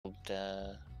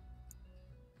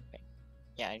wait.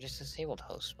 Yeah, I just disabled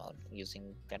host mode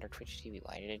using better Twitch TV.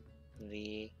 Why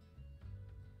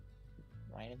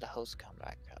did the host come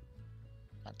back up?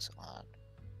 That's odd.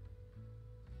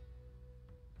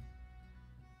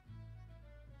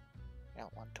 I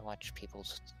don't want to watch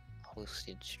people's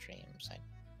hosted streams. I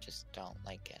just don't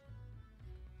like it.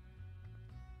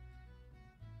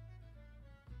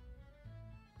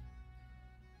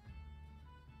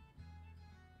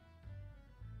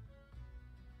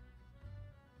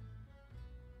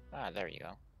 Ah, there you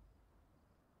go.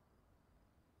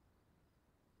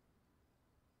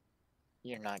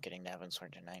 You're not getting the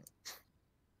Heavensward tonight.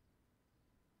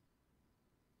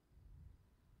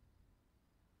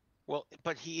 Well,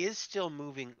 but he is still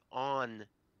moving on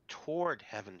toward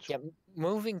Heavensward. Yeah,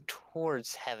 moving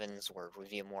towards Heavensward would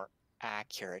be a more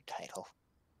accurate title.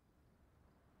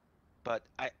 But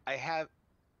I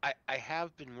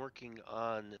have been working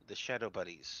on the Shadow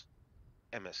Buddies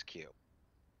MSQ.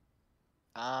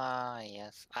 Ah,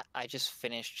 yes. I just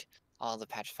finished all the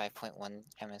patch 5.1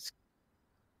 MS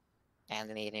and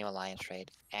the new Alliance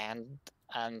raid, and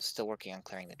I'm still working on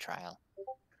clearing the trial.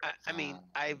 I mean,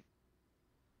 I've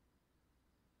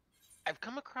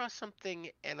come across something,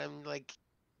 and I'm like,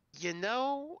 you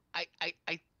know, I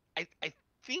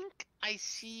think I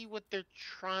see what they're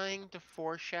trying to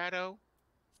foreshadow,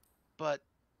 but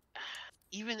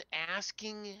even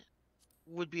asking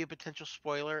would be a potential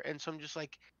spoiler, and so I'm just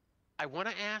like, I want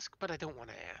to ask, but I don't want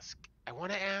to ask. I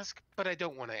want to ask, but I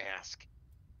don't want to ask.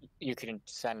 You can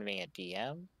send me a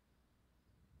DM.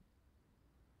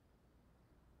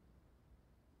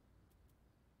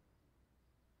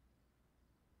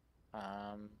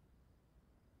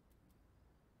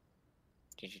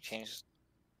 Did you change?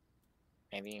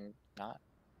 Maybe not.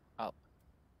 Oh,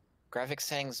 graphics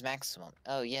settings maximum.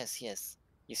 Oh yes, yes.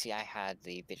 You see, I had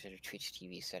the better Twitch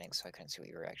TV settings, so I couldn't see what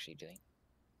you were actually doing.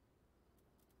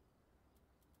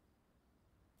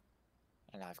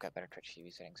 And now I've got better Twitch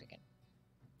TV settings again.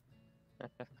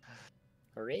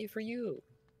 Hooray for you!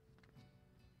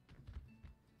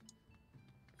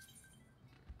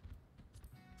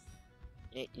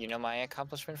 You know my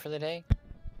accomplishment for the day?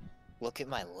 Look at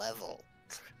my level.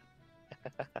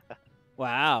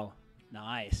 Wow.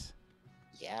 Nice.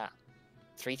 Yeah.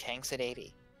 3 tanks at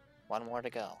 80. 1 more to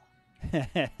go.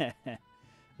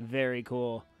 Very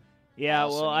cool. Yeah,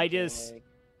 well, I just...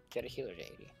 Get a healer to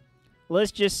 80.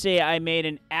 Let's just say I made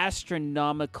an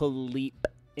astronomical leap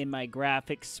in my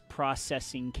graphics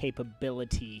processing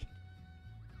capability.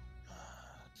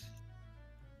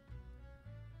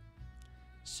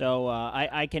 So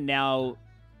I can now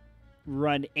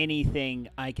run anything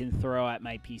I can throw at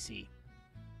my PC.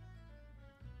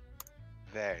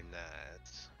 Very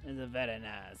nice. It's very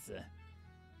nice.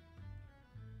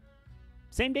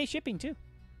 Same day shipping, too.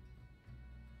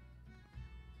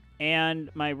 And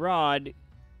my rod,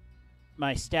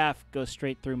 my staff goes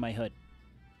straight through my hood.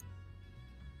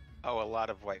 Oh, a lot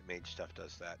of white mage stuff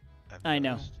does that. I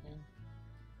know.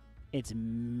 It's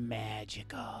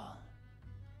magical. All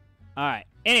right.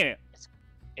 Anyway.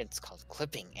 It's called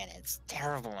clipping, and it's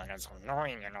terrible, and it's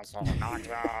annoying, and it's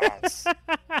obnoxious.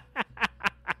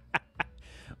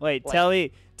 Wait, tell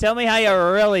me how you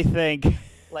really think.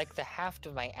 Like the haft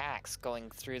of my axe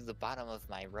going through the bottom of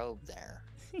my robe there.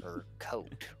 Or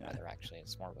coat, rather, actually.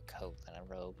 It's more of a coat than a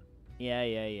robe. Yeah,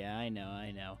 I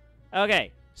know.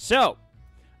 Okay, so,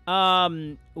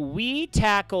 we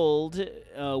tackled,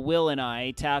 Will and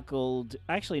I tackled,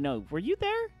 actually, no, were you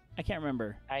there? I can't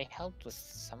remember. I helped with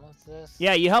some of this.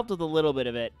 Yeah, you helped with a little bit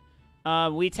of it.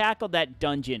 We tackled that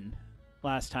dungeon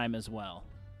last time as well.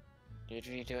 Did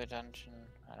we do a dungeon?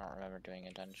 I don't remember doing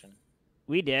a dungeon.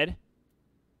 We did.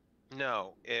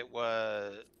 No, it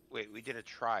was... Wait, we did a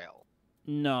trial.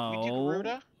 No.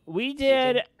 We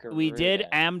did Garuda? We did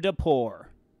Amdapur.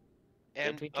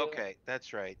 Okay,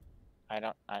 that's right.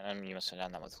 You must have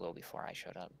done that with Will before I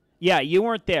showed up. Yeah, you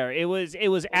weren't there. It was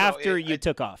after you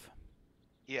took off.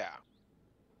 Yeah.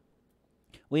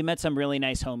 We met some really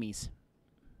nice homies.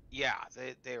 Yeah,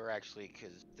 they were actually,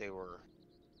 because they were...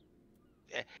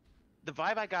 The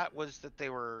vibe I got was that they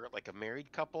were like a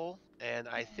married couple, and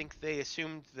I think they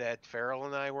assumed that Farrell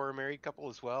and I were a married couple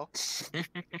as well.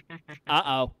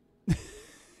 Uh-oh.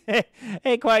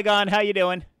 Hey, Qui-Gon, how you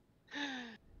doing?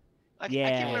 I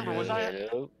can't remember.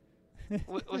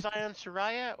 Was I on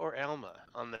Soraya or Alma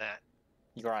on that?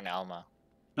 You were on Alma.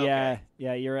 Okay.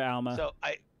 Yeah, you're Alma. So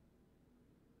I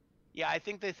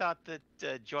think they thought that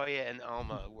Joya and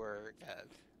Alma were,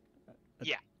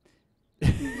 yeah.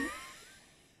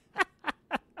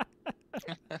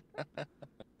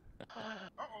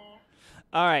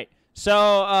 All right.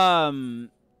 So,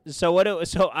 So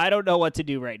so I don't know what to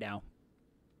do right now.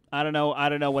 I don't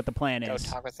know what the plan Go is.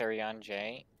 talk with Ariane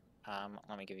J.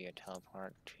 Let me give you a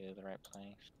teleport to the right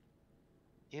place.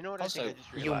 You know what Also, I think I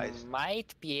just you realized?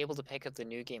 might be able to pick up the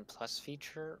New Game Plus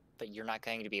feature, but you're not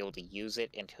going to be able to use it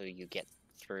until you get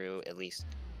through at least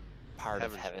part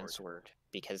of Heavensward. Heavensward,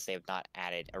 because they have not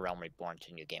added A Realm Reborn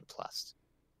to New Game Plus.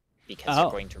 Because Oh.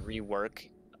 they're going to rework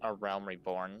A Realm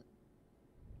Reborn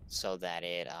so that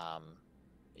it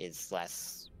is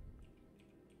less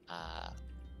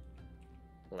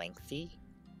lengthy.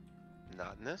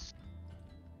 Not in this.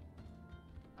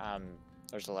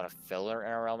 There's a lot of filler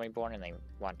in A Realm Reborn, and they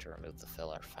want to remove the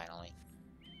filler finally.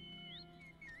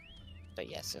 But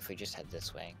yes, if we just head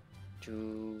this way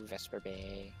to Vesper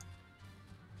Bay,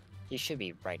 he should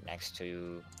be right next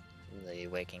to the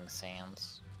Waking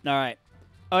Sands. All right.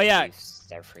 Oh yeah, He's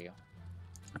there for you.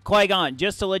 Qui-Gon,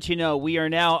 just to let you know, we are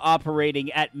now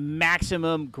operating at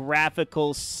maximum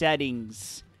graphical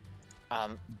settings.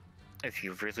 If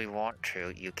you really want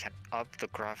to, you can up the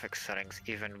graphics settings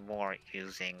even more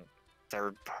using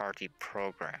third-party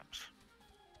programs.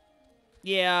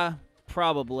 Yeah,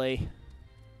 probably.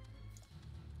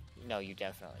 No, you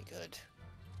definitely could.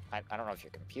 I don't know if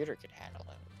your computer could handle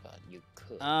it, but you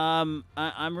could. I'm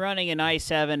running an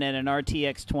i7 and an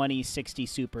RTX 2060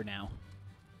 Super now.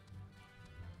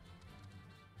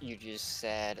 You just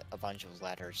said a bunch of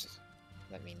letters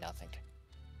that mean nothing.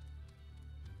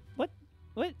 What?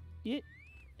 What?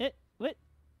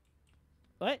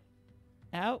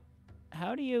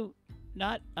 How do you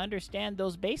not understand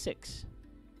those basics?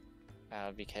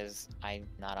 Because I'm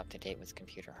not up to date with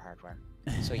computer hardware.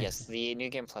 So yes, the New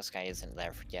Game Plus guy isn't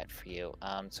there yet for you.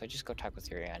 So just go talk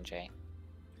with Ariane J.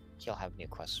 He'll have new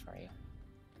quests for you.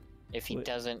 If he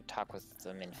doesn't talk with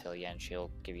the Minfill yet,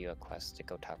 she'll give you a quest to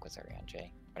go talk with Ariane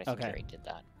J. But I think he already did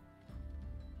that.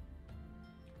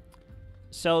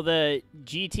 So the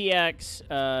GTX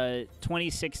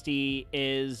 2060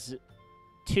 is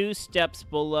 2 steps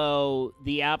below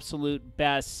the absolute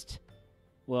best,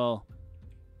 well,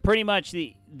 pretty much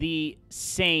the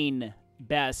sane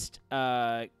best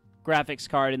graphics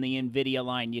card in the NVIDIA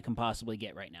line you can possibly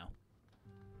get right now.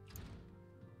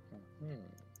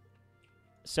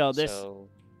 So this,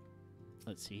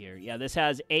 let's see here. Yeah, this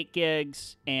has 8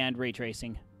 gigs and ray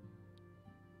tracing.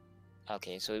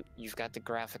 Okay, so you've got the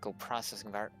graphical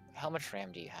processing part. How much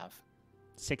RAM do you have?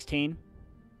 16.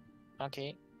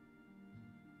 Okay.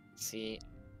 See,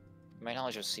 my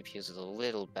knowledge of CPUs is a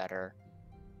little better.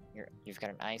 You've got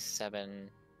an i7.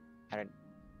 I don't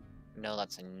know,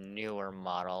 that's a newer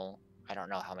model. I don't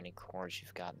know how many cores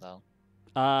you've got though.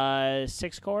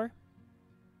 6 core.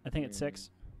 I think it's 6.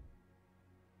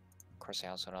 Of course, I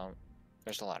also don't.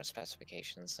 There's a lot of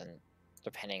specifications, and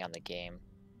depending on the game,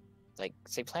 like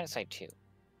say PlanetSide 2.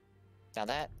 Now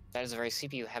that is a very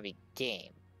CPU-heavy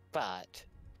game, but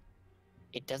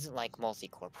it doesn't like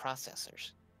multi-core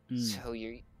processors. So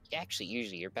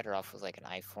usually you're better off with like an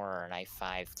i4 or an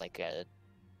i5, like a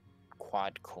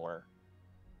quad core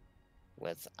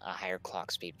with a higher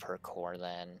clock speed per core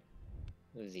than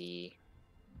the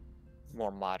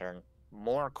more modern,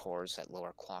 more cores at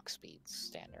lower clock speeds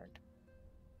standard.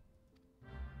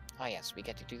 Oh yes, we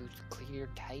get to do clear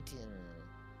Titan.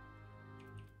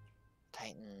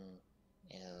 Titan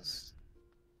is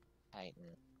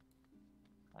Titan.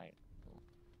 Right.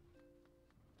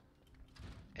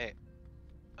 Hey,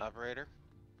 operator,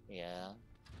 Yeah.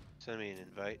 send me an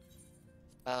invite.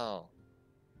 Oh,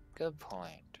 good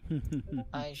point.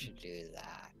 I should do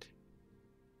that.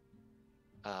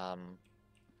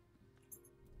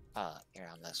 You're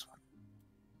on this one.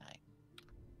 Right.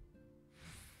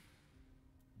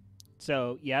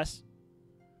 So, yes?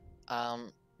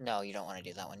 No, you don't want to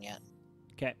do that one yet.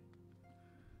 Okay.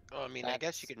 Well, I mean, I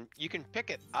guess you can pick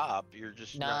it up. You're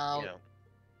just not, you know.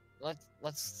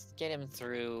 Let's get him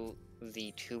through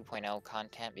the 2.0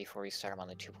 content before we start him on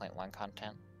the 2.1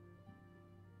 content.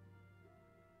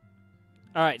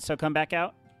 All right, so come back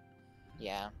out.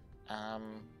 Yeah.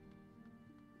 I'm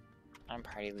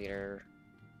party leader.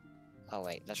 Oh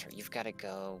wait, that's right. You've got to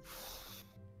go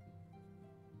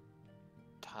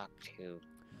talk to.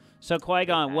 So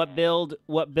Qui-Gon, what build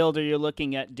are you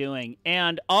looking at doing?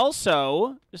 And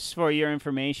also, just for your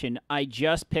information, I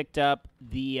just picked up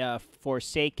the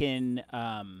Forsaken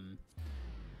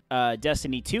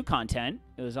Destiny 2 content.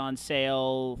 It was on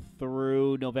sale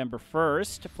through November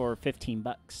 1st for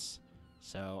 $15.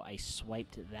 So I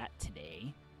swiped that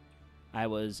today. I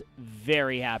was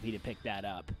very happy to pick that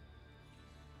up.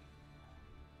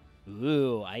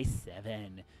 Ooh,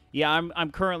 i7. Yeah,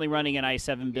 I'm currently running an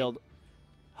i7 build.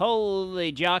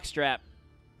 Holy jockstrap.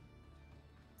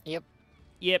 Yep.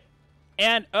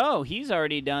 And oh, he's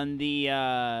already done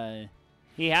the.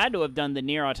 He had to have done the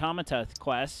Near Automata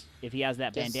quest if he has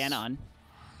that Yes. bandana on.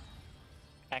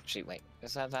 Actually, wait.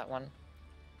 Is that one?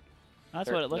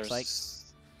 That's what it looks like.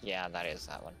 Yeah, that is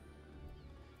that one.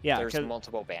 Yeah, There's 'cause-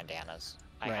 multiple bandanas.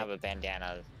 I Right. have a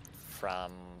bandana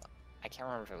from... I can't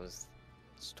remember if it was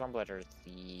Stormblood or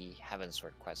the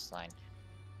Heavensward quest line.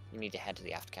 You need to head to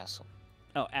the Aft Castle.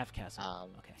 oh, F Castle.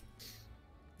 Okay.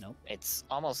 It's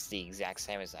almost the exact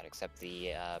same as that, except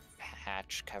the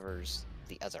patch covers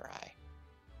the other eye.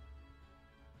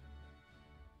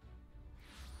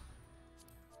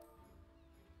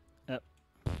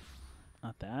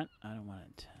 Not that. I don't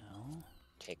want to tell.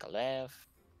 Take a left.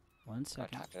 1 Go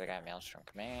second. talk to the guy at Maelstrom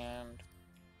Command.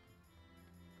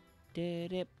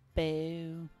 Did it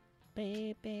boo?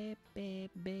 Baby,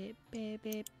 baby,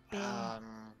 baby,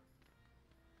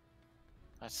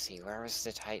 Let's see, where was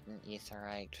the Titan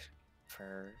Aetherite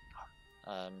for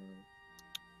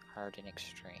Hard and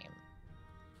Extreme?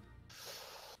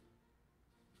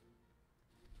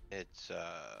 It's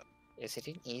Is it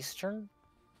in Eastern?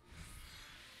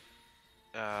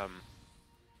 I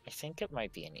think it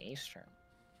might be in Eastern.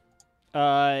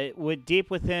 With deep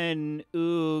within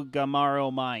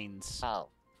Ugamaro Mines. Oh,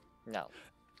 no.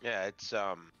 yeah, it's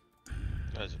what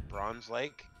is it, Bronze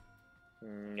Lake?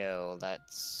 No,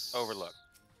 that's... Overlook.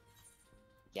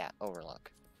 Yeah, Overlook.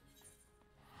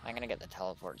 I'm gonna get the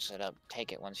teleport set up.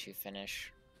 Take it once you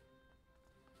finish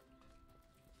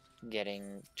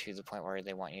getting to the point where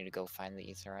they want you to go find the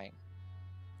Aetherite.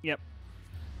 Yep.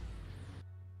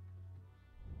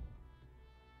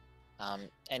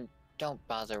 And don't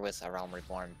bother with a Realm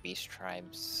Reborn beast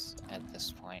tribes at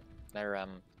this point. They're,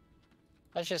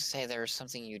 let's just say there's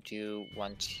something you do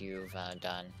once you've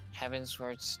done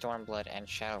Heavensward, Stormblood, and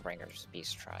Shadowbringers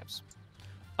beast tribes.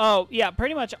 Oh, yeah,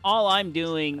 pretty much all I'm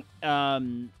doing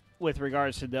with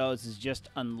regards to those is just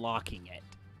unlocking it.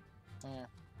 Yeah,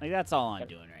 Like, that's all I'm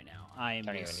doing right now. I am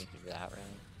don't even just... need to do that,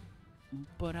 really.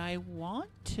 But I want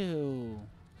to.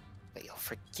 But you'll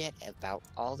forget about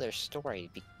all their story.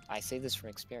 I say this from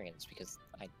experience because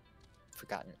I've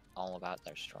forgotten all about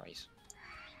their stories.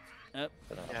 Yep.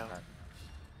 For the most Yeah. part.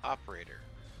 Operator.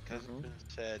 Cousin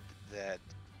said that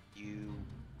you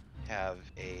have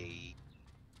a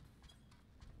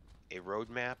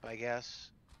roadmap, I guess,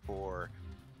 for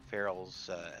Farrell's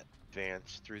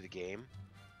advance through the game.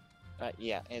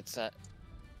 Yeah, it's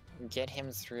get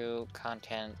him through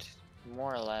content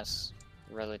more or less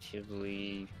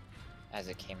relatively as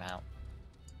it came out,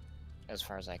 as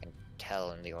far as I can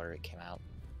tell in the order it came out.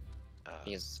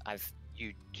 Because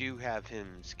You do have him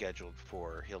scheduled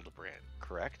for Hildebrand,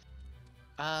 correct?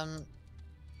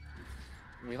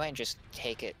 We might just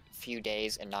take it a few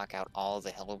days and knock out all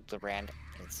the Hildebrand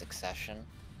in succession,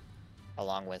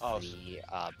 along with the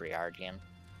Briardian.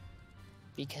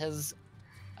 Because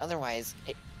otherwise,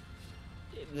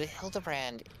 the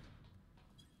Hildebrand,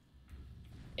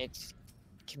 it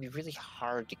can be really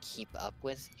hard to keep up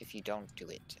with if you don't do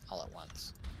it all at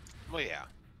once. Well, yeah.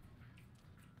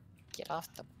 Get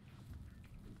off the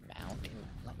mountain.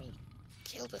 Let me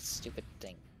kill this stupid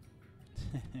thing.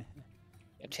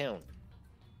 Attune.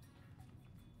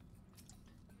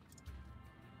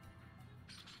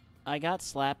 I got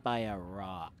slapped by a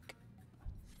rock.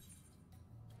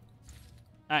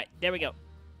 Alright, there we go.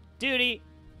 Duty!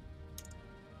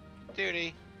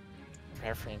 Duty.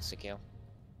 Prepare for insta-kill.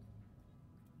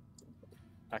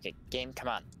 Okay, game, come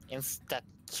on.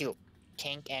 Insta-kill.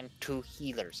 Tank and 2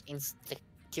 healers.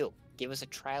 Insta-kill. Give us a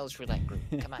trials roulette group.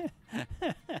 Come on.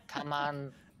 Come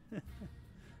on.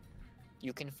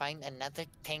 You can find another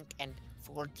tank and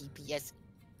 4 DPS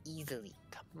easily.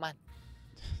 Come on.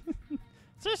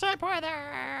 Suicide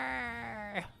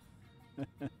brother!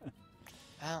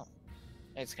 Well,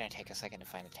 it's gonna take a second to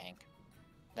find a tank.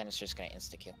 Then it's just gonna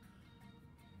insta-kill.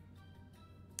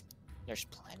 There's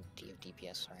plenty of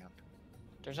DPS around.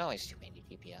 There's always too many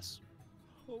DPS.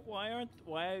 Why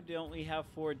don't we have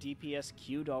 4 DPS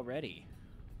queued already?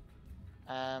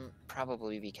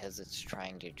 Probably because it's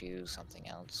trying to do something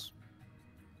else.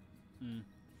 Hmm.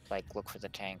 Like, look for the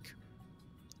tank.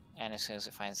 And as soon as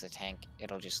it finds the tank,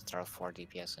 it'll just throw 4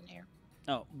 DPS in here.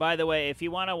 Oh, by the way, if you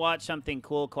want to watch something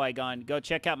cool, Qui-Gon, go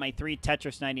check out my 3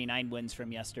 Tetris 99 wins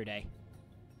from yesterday.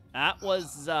 That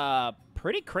was,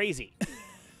 pretty crazy.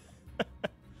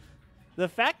 The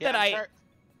fact that I'm sorry.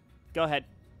 Go ahead.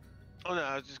 Oh no,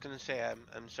 I was just gonna say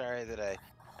I'm sorry that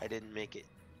I didn't make it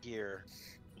here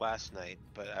last night,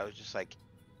 but I was just like,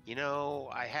 you know,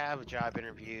 I have a job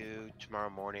interview tomorrow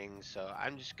morning, so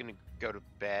I'm just gonna go to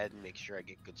bed and make sure I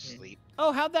get good sleep.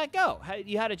 Oh, how'd that go?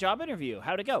 You had a job interview.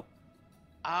 How'd it go?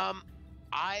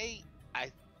 I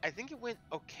I think it went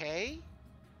okay,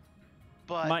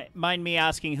 but Mind me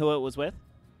asking who it was with?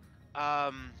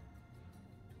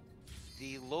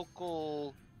 the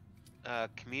local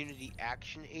community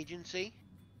action agency.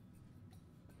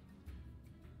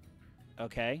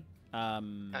 Okay.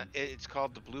 It's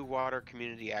called the Blue Water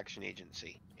Community Action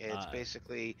Agency. It's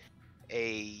basically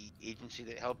a agency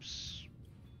that helps,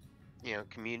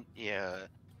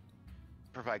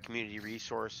 provide community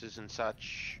resources and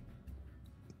such.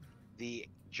 The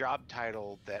job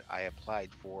title that I applied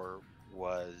for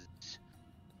was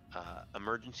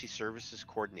Emergency Services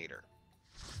Coordinator.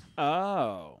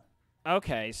 Oh.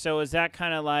 Okay, so is that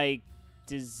kind of like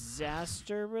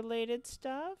disaster-related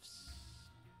stuffs?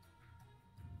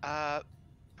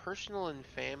 Personal and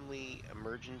family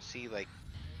emergency, like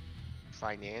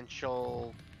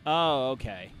financial Oh,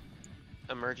 okay.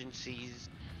 emergencies,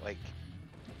 like,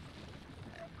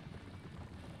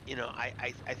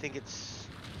 I think it's,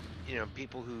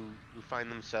 people who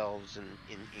find themselves in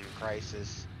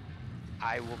crisis.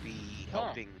 I will be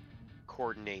helping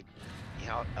coordinate,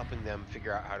 helping them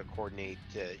figure out how to coordinate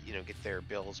to, get their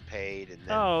bills paid, and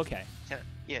then Oh, okay.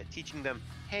 teaching them,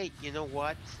 hey, you know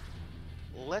what?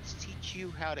 Let's teach you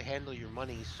how to handle your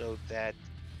money so that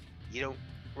you don't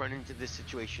run into this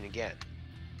situation again.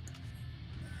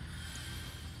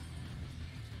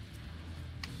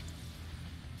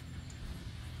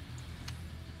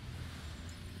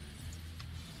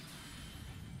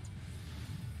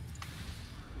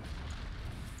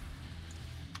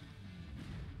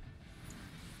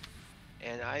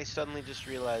 And I suddenly just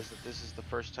realized that this is the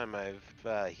first time I've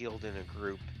healed in a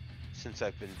group since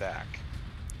I've been back.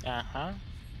 Uh-huh.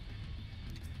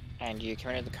 And you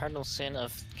committed the cardinal sin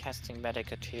of casting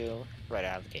Medica 2 right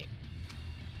out of the gate.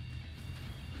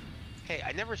 Hey,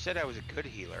 I never said I was a good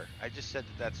healer. I just said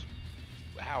that's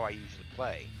how I usually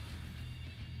play.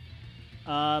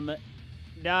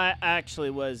 That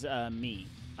actually was me.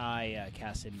 I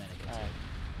casted Medica.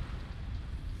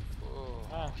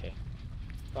 Okay.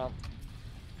 Well,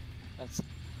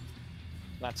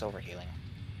 that's overhealing,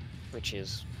 which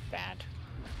is bad.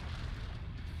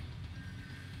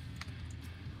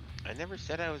 I never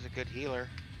said I was a good healer.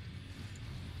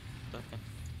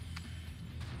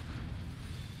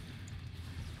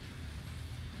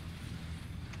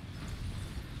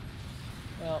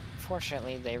 Well,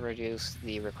 fortunately, they reduced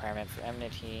the requirement for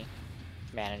enmity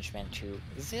management to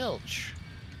zilch.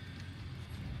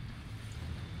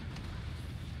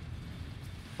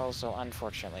 Also,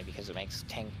 unfortunately, because it makes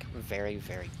tank very,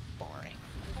 very boring.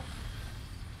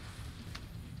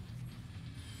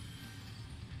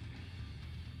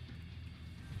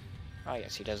 Oh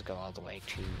yes, he does go all the way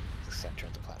to the center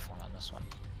of the platform on this one.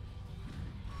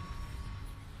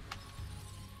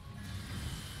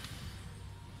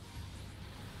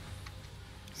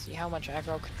 See how much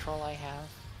aggro control I have?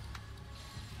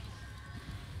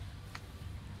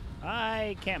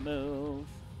 I can't move.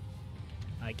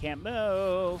 I can't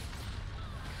move.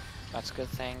 That's a good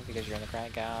thing, because you're in the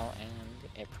Gragao,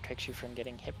 and it protects you from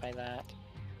getting hit by that.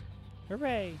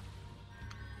 Hooray.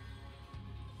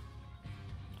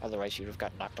 Otherwise, you'd have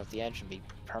got knocked off the edge and be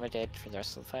permadead for the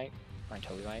rest of the fight, or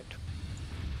until we wiped.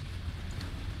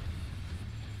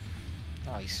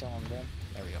 Oh, he's still on board.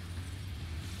 There we go.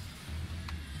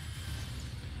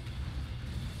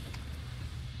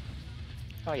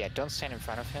 Oh yeah, don't stand in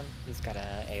front of him. He's got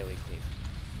a AoE cleave.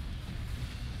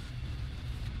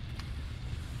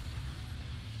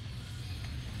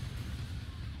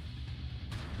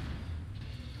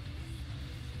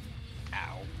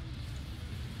 Ow.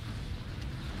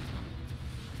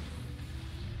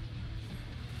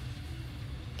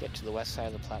 Get to the west side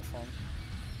of the platform.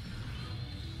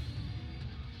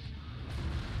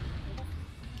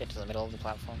 Get to the middle of the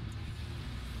platform.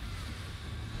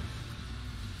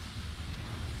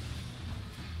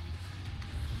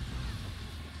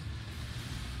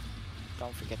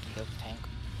 Don't forget to heal the tank.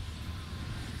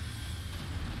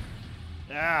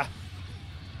 Ah.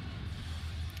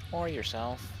 Or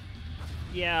yourself.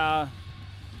 Yeah.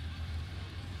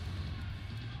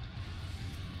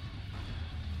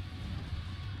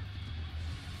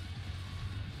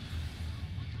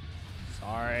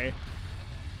 Sorry.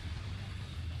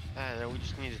 No, we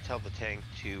just need to tell the tank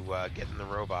to get in the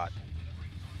robot.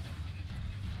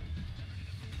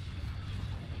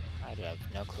 I have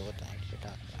no clue what the heck you're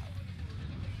talking about.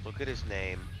 Look at his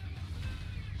name.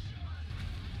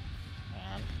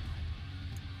 And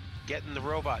Get in the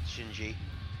robot, Shinji.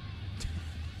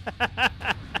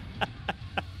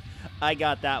 I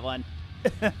got that one.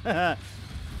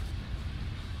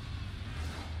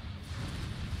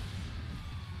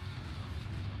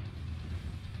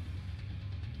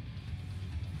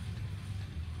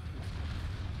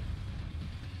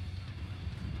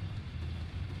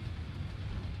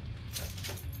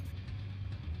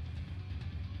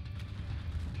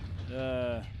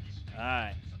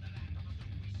 Alright.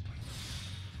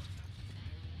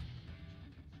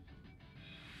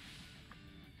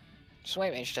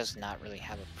 Swipe Mage does not really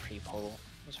have a pre-pull,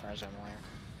 as far as I'm aware.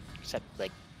 Except,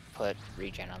 like, put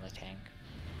regen on the tank.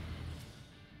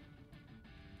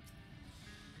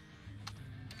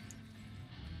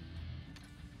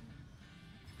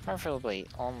 Preferably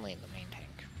only the main tank.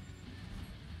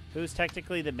 Who's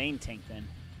technically the main tank then?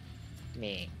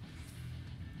 Me.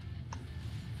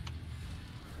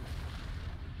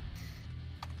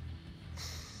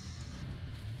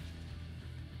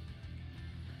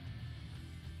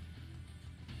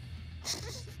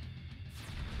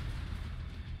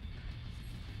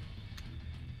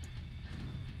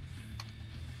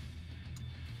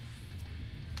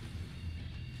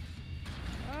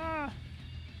 Ah.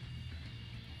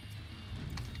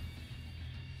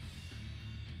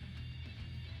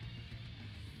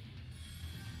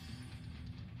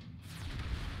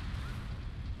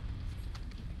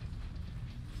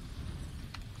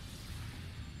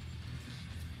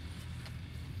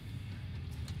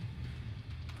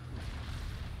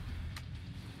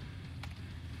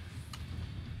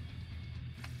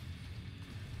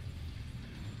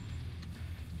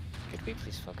 Could we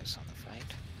please focus on the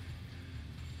fight?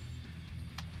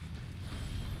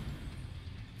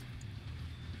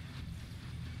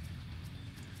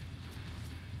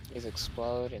 These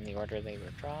explode in the order they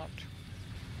were dropped.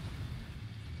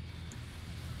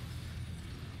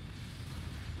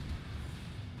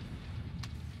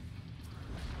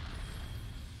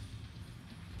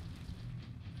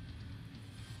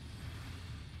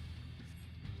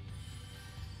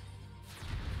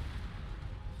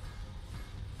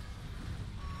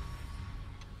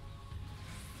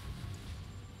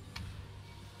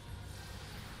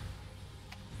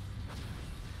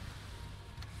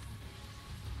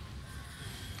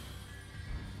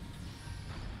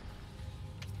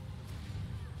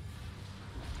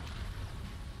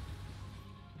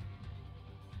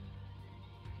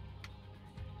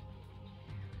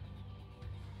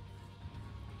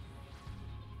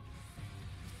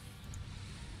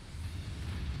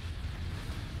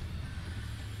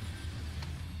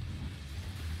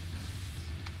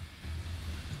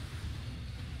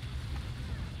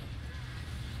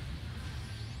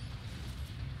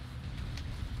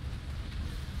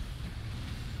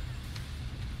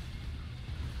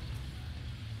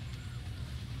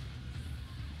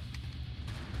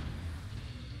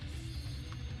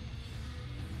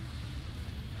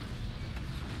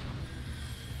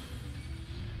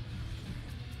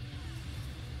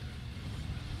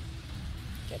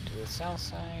 Get to the south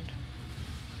side.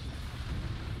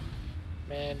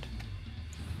 Mid.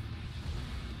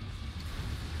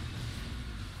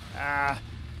 Ah.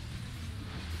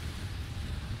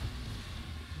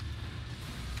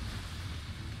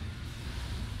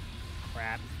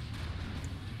 Crap.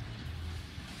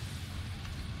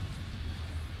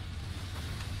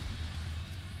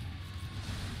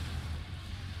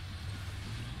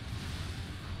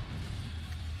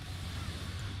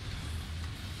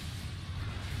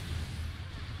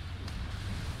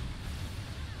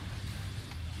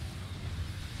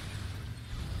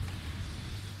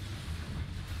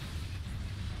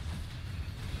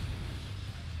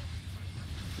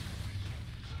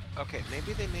 Okay,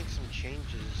 maybe they made some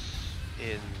changes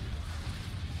in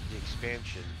the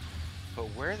expansion, but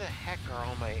where the heck are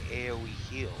all my AoE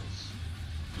heals?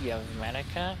 You have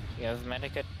Medica, you have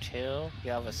Medica 2,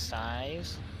 you have a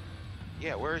size.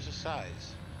 Yeah, where is the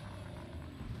size?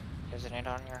 Isn't it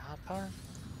on your hot power?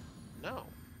 No.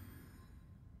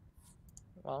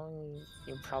 Well,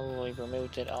 you probably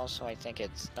removed it also. I think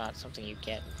it's not something you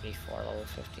get before level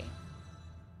 50.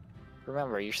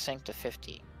 Remember, you're synced to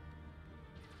 50.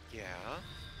 Yeah.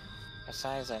 The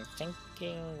size I'm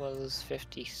thinking was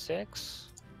 56.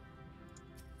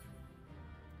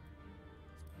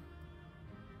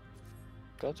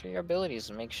 Go through your abilities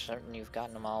and make certain you've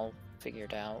gotten them all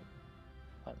figured out.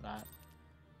 Whatnot.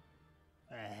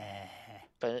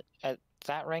 But at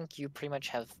that rank, you pretty much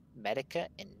have Medica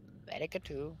and Medica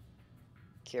 2.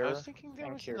 Cure I was thinking there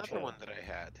and was Cure another 2. one that I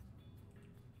had.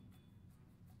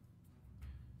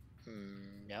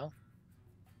 No.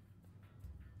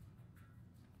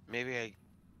 Maybe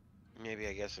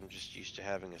I guess I'm just used to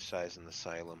having a size in the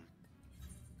Asylum.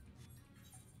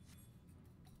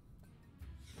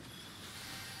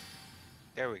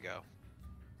 There we go.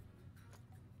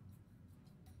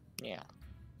 Yeah.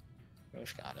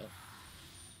 You've got it.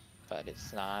 But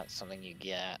it's not something you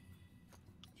get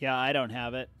Yeah, I don't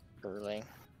have it. early.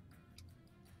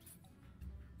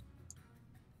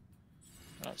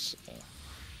 Let's see.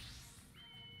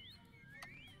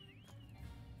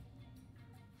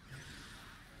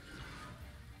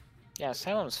 Yeah,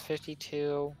 Asylum's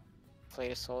 52.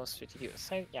 Plate of Soul is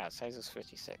 52. Yeah, size is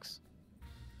 56.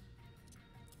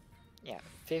 Yeah,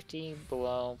 50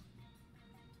 below.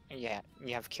 Yeah,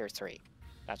 you have Cure 3.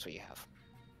 That's what you have.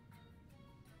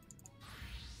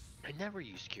 I never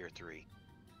used Cure 3.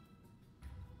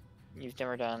 You've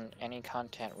never done any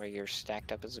content where you're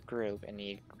stacked up as a group and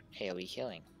need AoE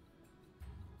healing.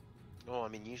 Well, I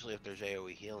mean, usually if there's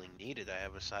AoE healing needed, I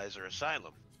have a Sizer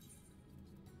Asylum.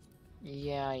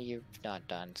 Yeah, you've not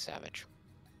done Savage.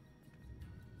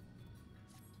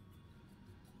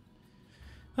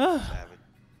 Savage.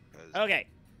 'Cause Okay.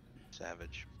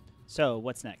 Savage. So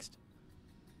what's next?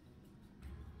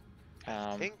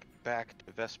 I think back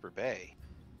to Vesper Bay.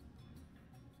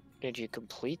 Did you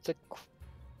complete the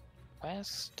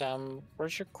quest?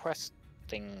 Where's your quest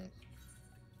thing?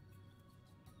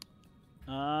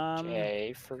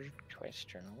 J for Quest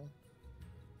Journal.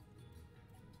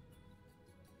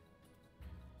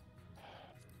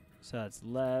 So that's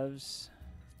Levs.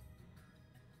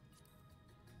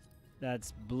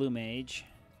 That's Blue Mage.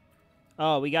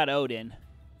 Oh, we got Odin.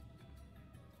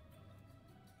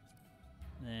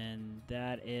 And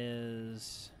that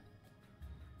is...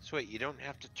 So wait, you don't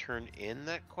have to turn in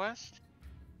that quest?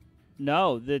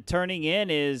 No, the turning in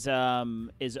is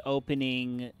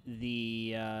opening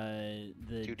the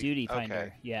duty finder.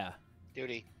 Okay. Yeah.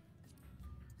 Duty.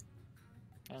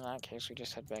 In that case, we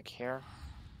just head back here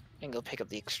and go pick up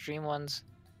the extreme ones.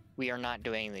 We are not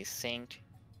doing the synced.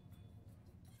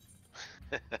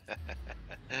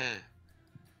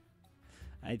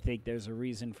 I think there's a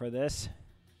reason for this.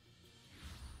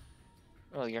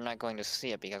 Well, you're not going to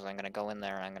see it because I'm going to go in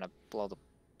there and I'm going to blow the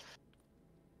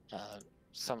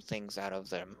some things out of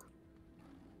them.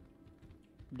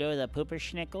 Do the pooper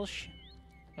schnickles?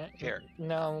 Here.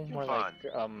 No, more Fun.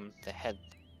 like the head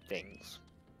things.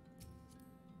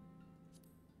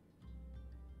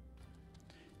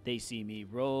 They see me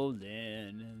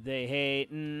rolling, they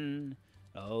hatin'.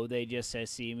 Oh, they just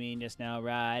see me just now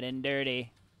riding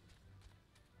dirty.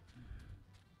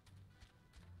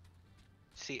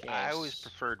 See, I always Yes.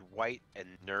 preferred white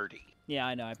and nerdy. Yeah,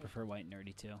 I know. I prefer white and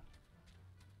nerdy too.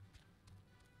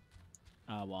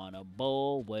 I wanna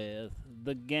bowl with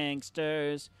the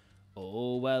gangsters.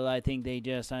 Oh well, I think they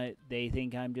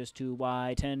think I'm just too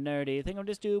white and nerdy. I think I'm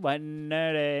just too white and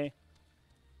nerdy.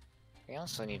 We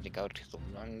also need to go to the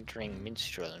Wandering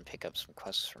Minstrel and pick up some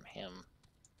quests from him.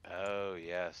 Oh,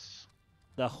 yes.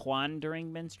 The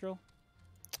Wandering Minstrel.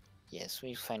 Yes,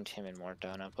 we find him in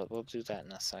Mordona, but we'll do that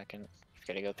in a second. We've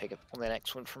got to go pick up the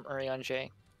next one from Urion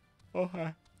J.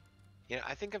 Okay. You know,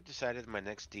 I think I've decided my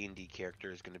next D&D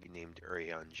character is going to be named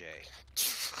Urion J.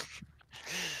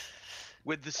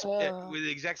 With with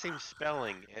the exact same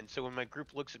spelling, and so when my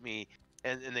group looks at me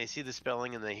and they see the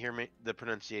spelling and they hear the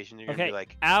pronunciation, they're going to Okay. be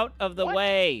like, Out of the "What?"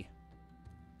 way.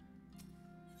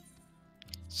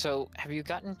 So, have you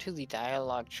gotten to the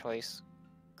dialogue choice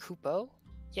Kupo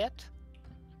yet?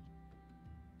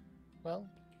 Well,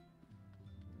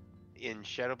 In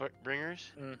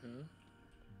Shadowbringers? mm-hmm.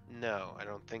 No, I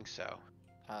don't think so.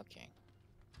 Okay.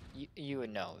 You would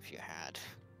know if you had.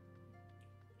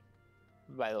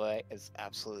 By the way, it's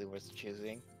absolutely worth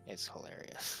choosing. It's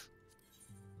hilarious.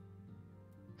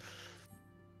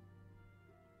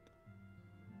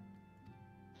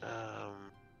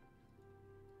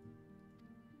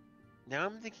 Now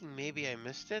I'm thinking maybe I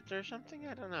missed it or something.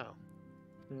 I don't know.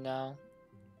 No.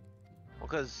 Well,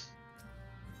 because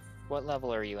What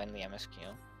level are you in the MSQ?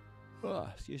 Oh,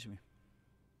 excuse me.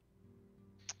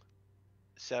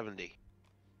 70.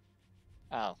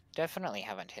 Oh, definitely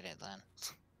haven't hit it then.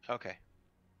 Okay.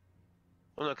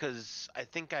 Well, no, because I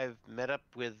think I've met up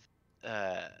with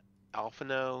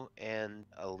Alphino and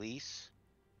Elise.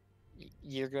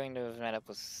 You're going to have met up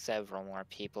with several more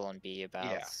people and be about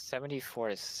Yeah. 74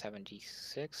 to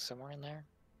 76, somewhere in there.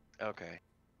 Okay.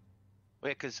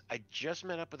 Wait, because I just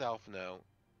met up with Alphino.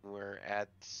 We're at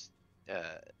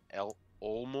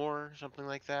Olmore, something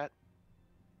like that.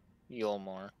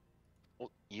 Yulmore.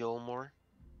 Yulmore.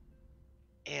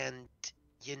 And,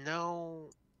 you know,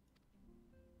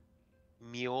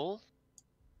 Mule?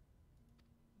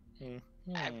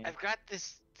 I've got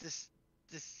this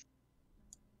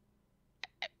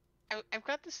I've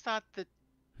got this thought that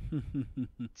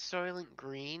Soylent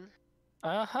Green.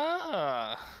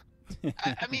 Uh-huh.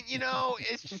 I mean, you know,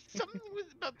 it's just something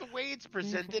about the way it's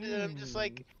presented, and I'm just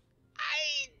like,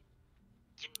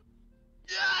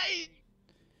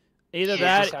 Either Yeah. You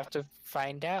that, just have to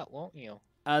find out, won't you?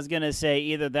 I was gonna say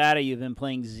either that or you've been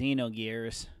playing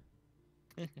Xenogears.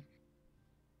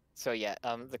 So yeah,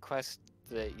 the quest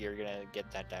that you're gonna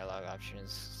get that dialogue option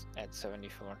is at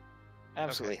 74.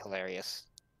 Absolutely hilarious.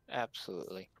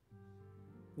 Absolutely.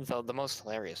 Though the most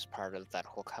hilarious part of that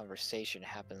whole conversation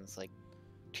happens like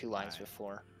 2 lines Alright.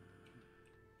 before.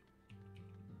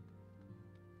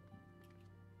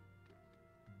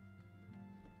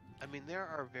 I mean, there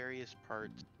are various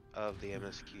parts of the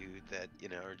MSQ that, you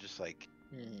know, are just like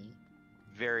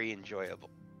very enjoyable.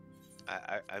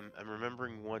 I'm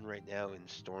remembering one right now in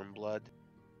Stormblood,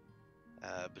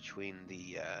 between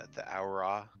the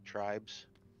ARR tribes.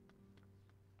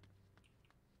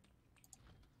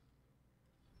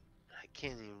 I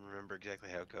can't even remember exactly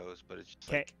how it goes, but it's just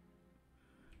Okay.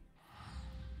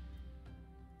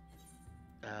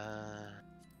 like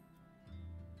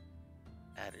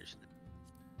adders.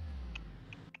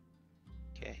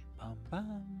 Okay. Bum, bum,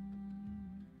 bum,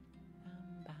 bum,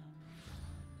 bum.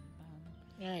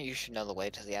 Yeah, you should know the way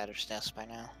to the Adder's Nest by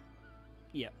now.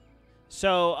 Yep.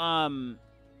 So, I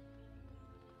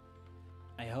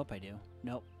hope I do.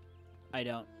 Nope. I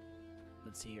don't.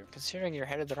 Let's see here. Considering you're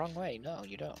headed the wrong way, no,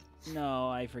 you don't. No,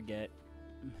 I forget.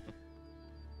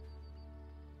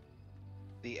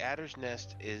 The Adder's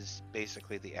Nest is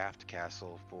basically the aft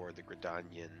castle for the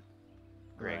Gridanian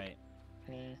ring.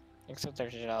 Right. Except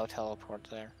there's no teleport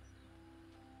there.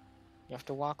 You have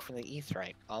to walk from the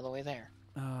Aetheryte all the way there.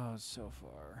 Oh, so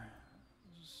far.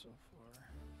 So far.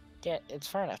 Yeah, it's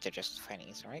far enough to justify an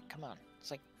Aetheryte. Come on.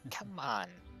 It's like, come on.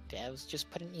 Devs, just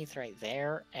put an Aetheryte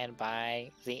there and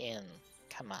by the inn.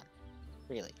 Come on.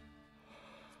 Really.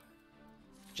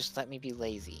 Just let me be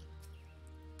lazy.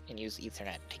 And use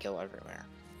Ethernet to go everywhere.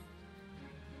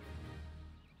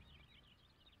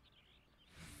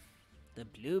 The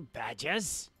blue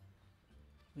badges?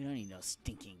 We don't need no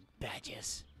stinking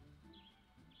badges.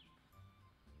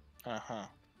 Uh-huh.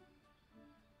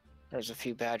 There's a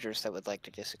few badgers that would like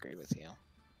to disagree with you.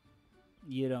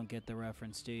 You don't get the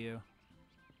reference, do you?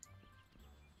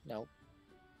 Nope.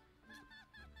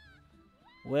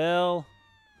 Well...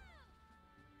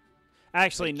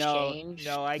 Actually, They no. changed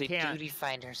No, I the can't. Duty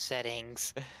Finder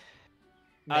settings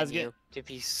I was menu to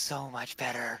be so much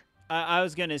better. I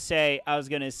was gonna say,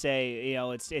 you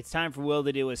know, it's time for Will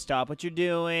to do is stop what you're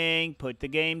doing, put the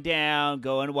game down,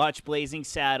 go and watch Blazing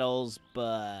Saddles,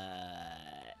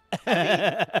 but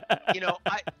You know,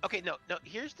 no.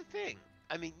 Here's the thing.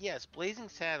 I mean, yes, Blazing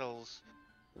Saddles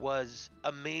was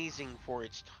amazing for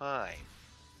its time,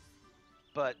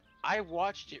 but I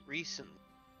watched it recently.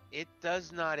 It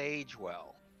does not age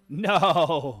well.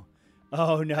 No.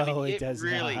 Oh no, I mean, it does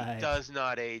really not. does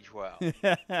not age well.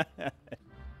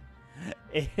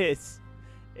 It is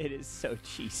so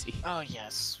cheesy. Oh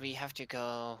yes, we have to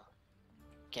go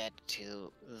get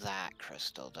to that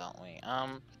crystal, don't we?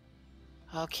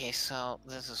 Okay, so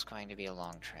this is going to be a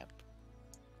long trip.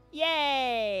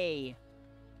 Yay!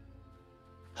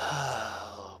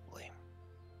 Oh boy.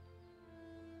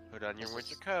 Put on your This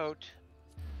winter is- coat.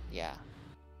 Yeah.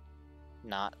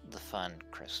 Not the fun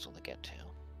crystal to get to.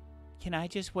 Can I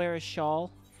just wear a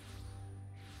shawl?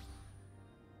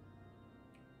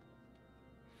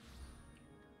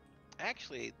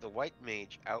 Actually, the White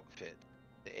Mage outfit,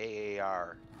 the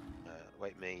AAR,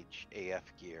 White Mage AF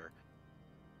gear,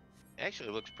 actually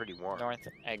looks pretty warm. North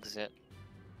exit.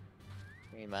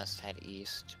 We must head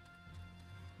east.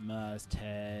 Must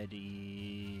head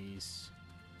east.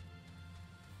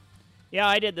 Yeah,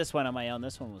 I did this one on my own.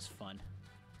 This one was fun.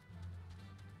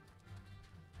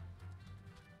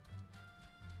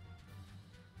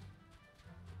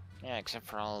 Yeah, except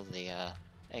for all of the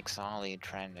Exali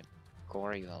trying to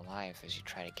gore you alive as you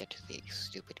try to get to the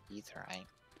stupid Aetheryte.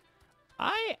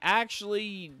 I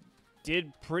actually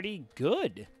did pretty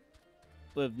good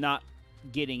with not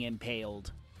getting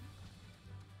impaled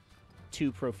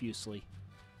too profusely.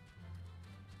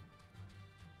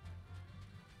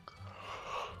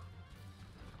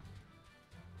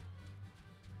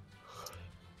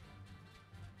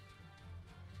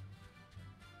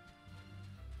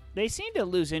 They seem to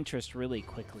lose interest really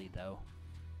quickly, though.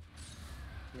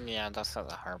 Yeah, that's not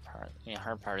the hard part. The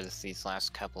hard part is these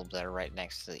last couple that are right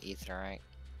next to the Aetheryte.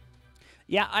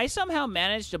 Yeah, I somehow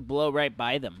managed to blow right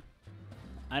by them.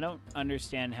 I don't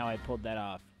understand how I pulled that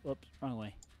off. Whoops, wrong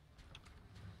way.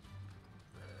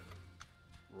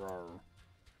 Roar.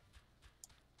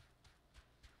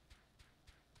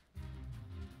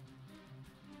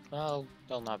 Well,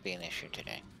 they'll not be an issue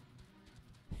today.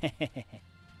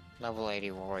 Level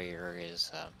 80 warrior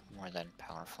is more than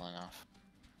powerful enough.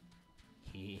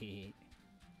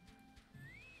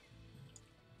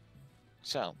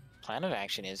 So, plan of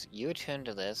action is you attune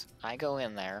to this, I go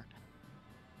in there,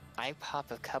 I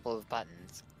pop a couple of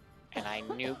buttons, and I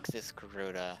nuke this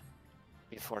Garuda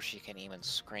before she can even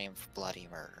scream for bloody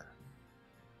murder.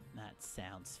 That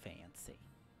sounds fancy.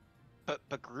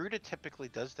 But Garuda typically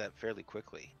does that fairly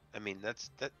quickly. I mean, that's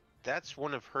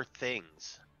one of her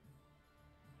things.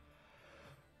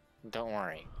 Don't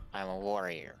worry, I'm a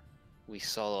warrior. We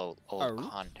solo old Oh.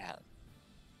 content.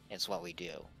 It's what we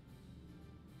do.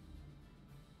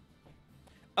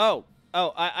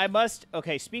 I must.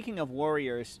 Okay, speaking of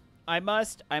warriors, I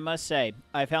must say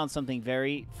I found something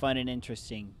very fun and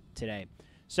interesting today.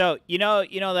 So you know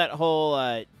that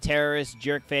whole terrorist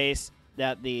jerk face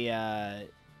that that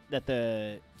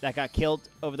got killed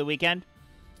over the weekend.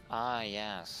 Ah,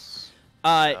 yes.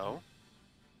 No.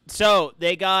 So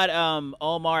they got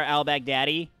Omar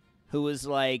al-Baghdadi, who was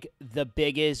like the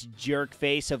biggest jerk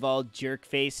face of all jerk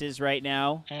faces right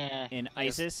now in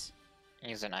ISIS.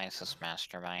 He's an ISIS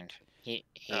mastermind. He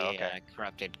okay.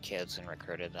 Corrupted kids and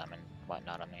recruited them and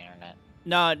whatnot on the internet.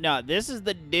 No, this is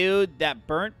the dude that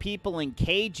burnt people in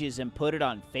cages and put it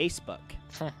on Facebook.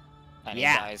 And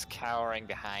Yeah. he dies cowering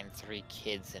behind 3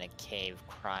 kids in a cave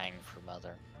crying for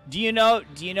mother. Do you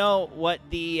know what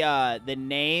the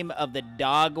name of the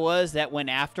dog was that went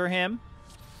after him?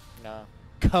 No.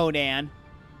 Conan.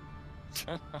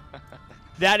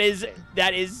 That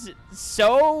is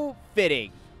so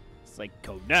fitting. It's like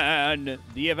Conan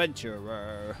the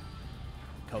adventurer.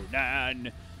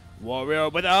 Conan, warrior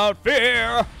without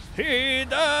fear. He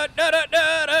da da da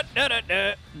da da da da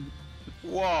da.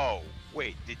 Whoa.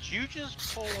 Wait, did you just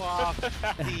pull off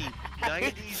the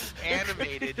 90s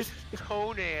animated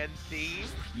Conan theme?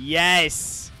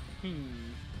 Yes.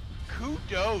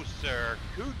 Kudos, sir.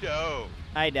 Kudos.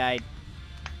 I died.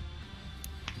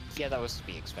 Yeah, that was to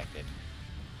be expected.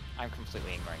 I'm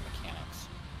completely ignoring mechanics.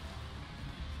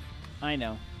 I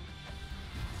know.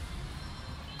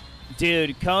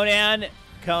 Dude, Conan,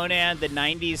 the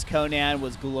 90s Conan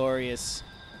was glorious.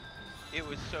 It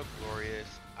was so glorious.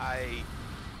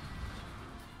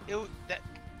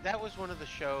 That was one of the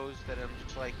shows that I'm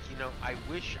just like, I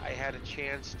wish I had a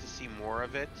chance to see more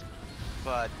of it,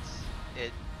 but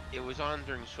it was on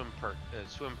during swim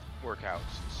workouts,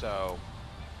 so.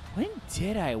 When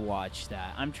did I watch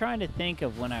that? I'm trying to think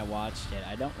of when I watched it.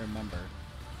 I don't remember.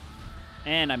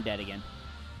 And I'm dead again.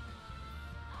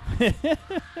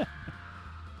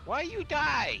 Why you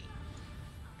die?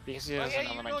 Because he Why doesn't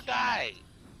know you the no mechanics. die?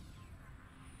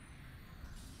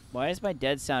 Why is my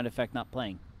dead sound effect not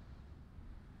playing?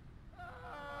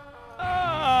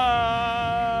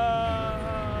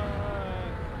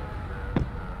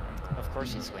 Of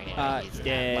course he's waiting. He's at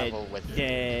Dead, level with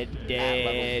dead,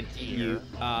 you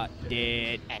are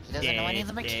dead. And he doesn't know any of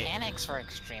the mechanics for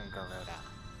Extreme Garuda.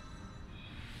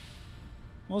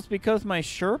 Well, it's because my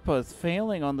Sherpa's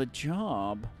failing on the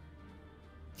job.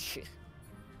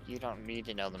 You don't need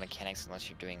to know the mechanics unless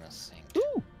you're doing this thing.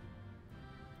 Ooh.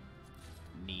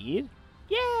 Need?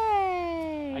 Yay!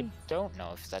 I don't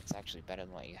know if that's actually better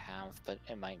than what you have, but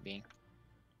it might be.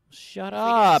 Shut If we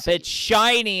didn't up! see- It's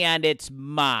shiny and it's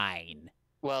mine.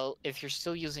 Well, if you're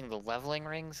still using the leveling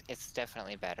rings, it's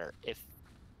definitely better. If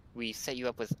we set you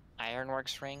up with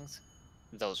Ironworks rings,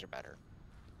 those are better.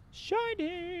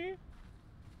 Shiny.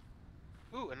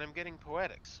 Ooh, and I'm getting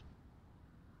poetics.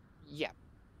 Yeah.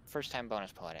 First time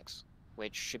bonus poetics,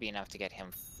 which should be enough to get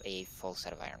him a full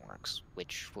set of Ironworks,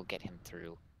 which will get him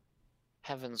through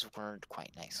Heavensward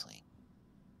quite nicely.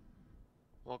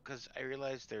 Well, because I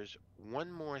realized there's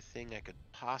one more thing I could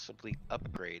possibly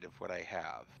upgrade of what I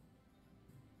have.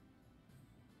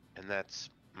 And that's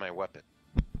my weapon.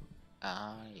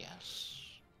 Ah, yes.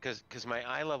 Because my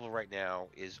eye level right now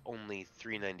is only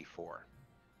 394.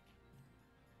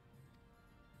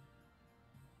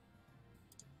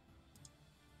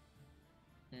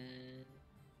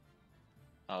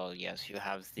 Oh, yes, you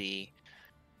have the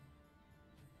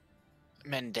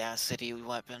Mendacity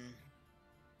weapon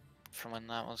from when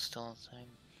that was still a thing.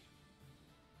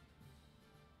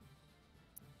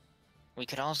 We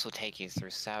could also take you through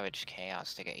Savage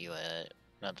Chaos to get you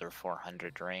another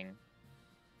 400 ring.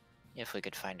 If we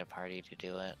could find a party to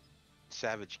do it.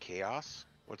 Savage Chaos?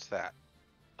 What's that?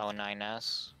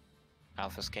 09S,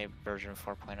 AlphaScape version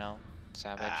 4.0,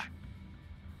 Savage. Ah.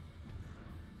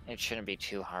 It shouldn't be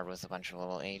too hard with a bunch of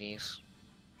level 80s.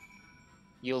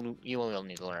 You will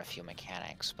need to learn a few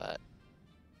mechanics, but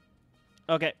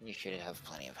Okay. you should have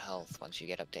plenty of health once you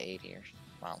get up to 80 or...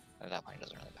 Well, at that point it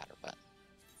doesn't really matter, but...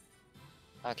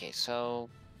 Okay, so...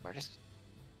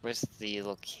 Where's the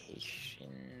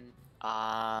location?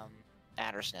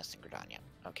 Adder's Nest in Gridania.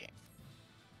 Okay.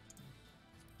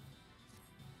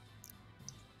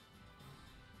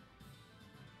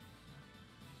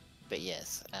 But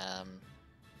yes,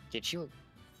 did you...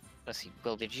 Let's see,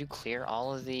 Will, did you clear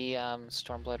all of the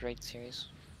Stormblood raid series?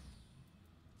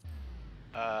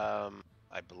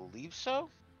 I believe so.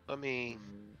 Let me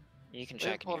You can Let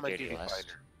me check in pull your my duty duty list.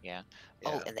 finder. Yeah. Yeah.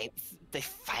 Oh, and they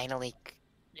finally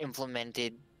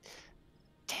implemented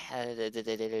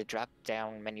the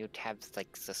drop-down menu tabs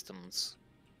like systems,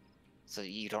 so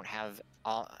you don't have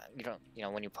all. You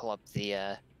know when you pull up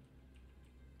the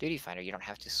duty finder, you don't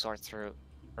have to sort through,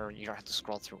 or you don't have to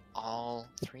scroll through all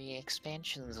 3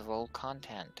 expansions of old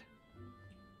content.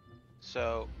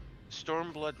 So,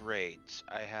 Stormblood raids.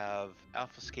 I have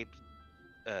Alphascape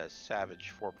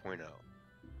Savage 4.0.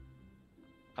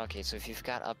 Okay, so if you've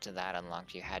got up to that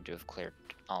unlocked, you had to have cleared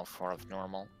all 4 of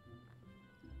normal,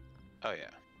 Oh yeah.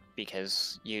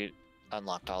 because you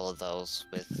unlocked all of those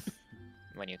with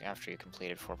after you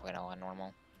completed 4.0 on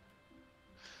normal.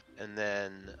 And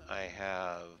then I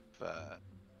have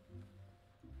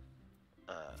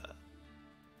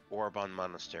Orbon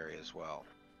Monastery as well.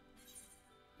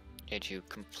 Did you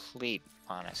complete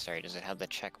Monastery? Does it have the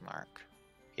check mark?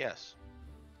 Yes.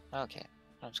 Okay,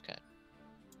 that's good.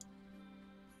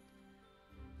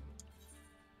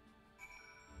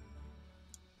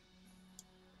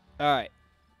 All right.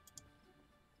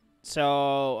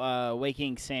 So,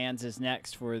 Waking Sands is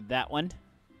next for that one.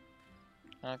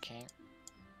 Okay.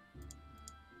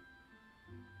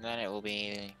 Then it will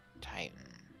be Titan.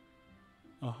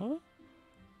 Uh-huh.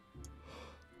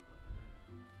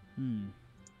 Hmm.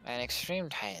 An Extreme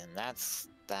Titan, that's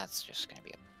just gonna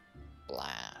be a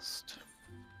blast.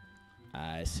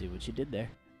 I see what you did there.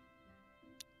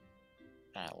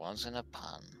 That wasn't a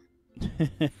pun.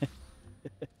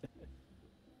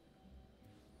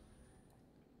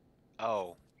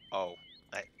 Oh.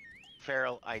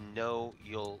 Farrell, I know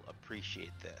you'll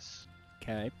appreciate this.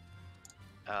 Okay.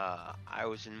 I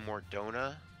was in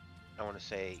Mordona, I want to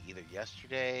say either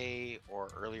yesterday or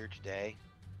earlier today,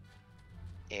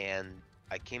 and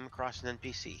I came across an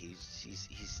NPC.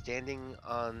 He's standing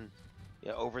on,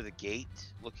 over the gate,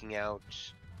 looking out,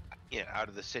 out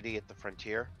of the city at the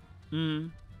frontier. Hmm.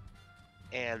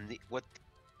 And the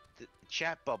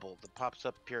chat bubble that pops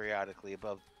up periodically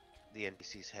above the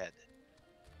NPC's head.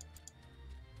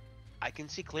 I can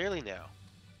see clearly now.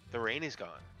 The rain is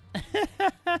gone.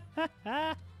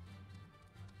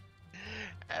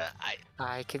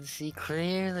 I can see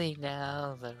clearly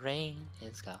now. The rain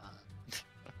is gone. I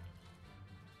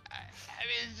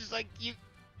mean, it's just like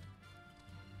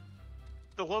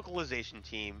the localization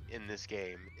team in this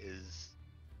game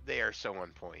they are so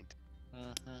on point.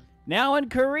 Mm-hmm. Now in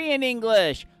Korean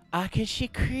English, I can see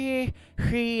clear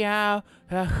how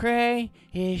the rain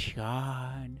is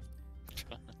gone.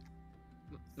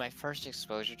 My first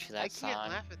exposure to that I can't song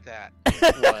laugh at that.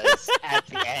 was at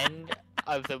the end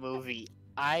of the movie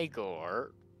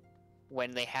Igor,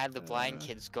 when they had the blind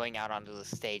kids going out onto the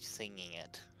stage singing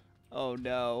it. Oh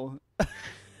no.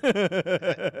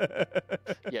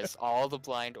 Yes, all the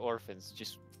blind orphans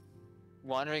just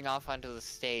wandering off onto the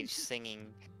stage singing,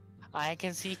 I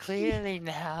can see clearly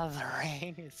now the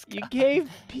rain is You gone. gave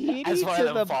Petey As one to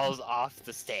of them falls off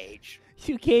the stage.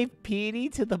 You gave Petey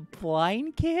to the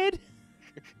blind kid?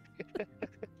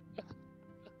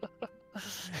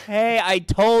 Hey, I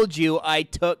told you I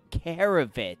took care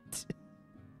of it.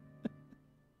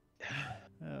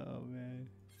 Oh man.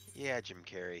 Yeah, Jim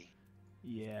Carrey.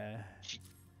 Yeah.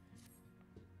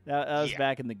 That was Yeah.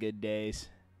 back in the good days.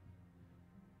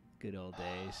 Good old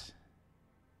days.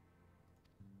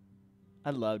 I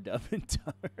love Dumb and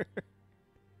Dumber.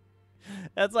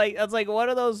 That's like one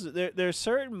of those. There's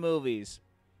certain movies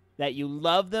that you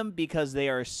love them because they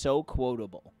are so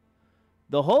quotable.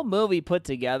 The whole movie put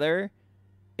together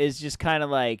is just kind of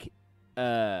like,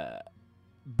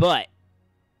 but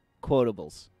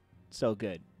quotables, so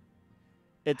good.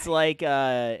 It's like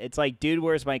Dude,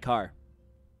 Where's My Car?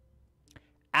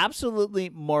 Absolutely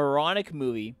moronic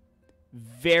movie.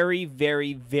 Very,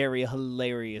 very, very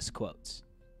hilarious quotes.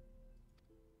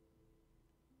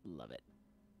 Love it.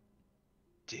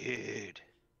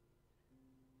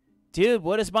 Dude,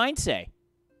 what does mine say?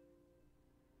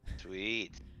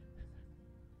 Sweet.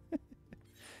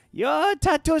 Your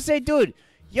tattoo say, dude.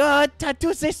 Your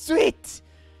tattoo say sweet.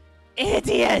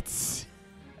 Idiots.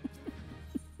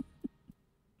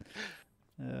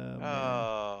 Oh, man.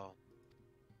 Oh.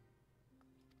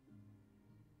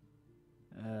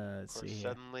 Let's Of course, see here.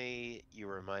 suddenly you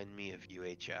remind me of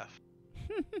UHF.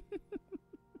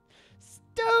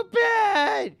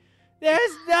 Stupid!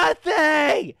 There's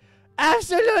nothing!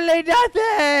 Absolutely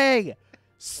nothing!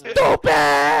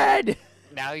 Stupid!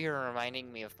 Now you're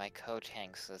reminding me of my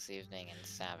co-tanks this evening in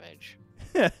Savage.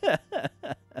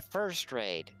 First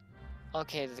raid.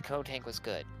 Okay, the co-tank was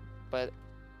good, but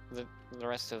the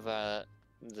rest of the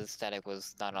static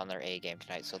was not on their A game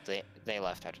tonight, so they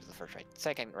left after the first raid.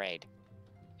 Second raid.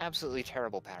 Absolutely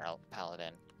terrible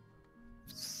paladin.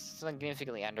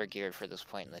 significantly under-geared for this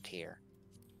point in the tier.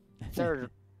 Third,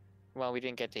 well, we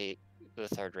didn't get to the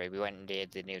third raid. We went and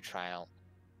did the new trial.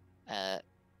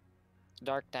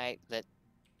 Dark Knight, that,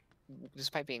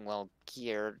 despite being well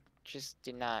geared, just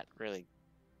did not really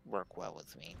work well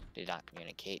with me. Did not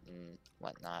communicate and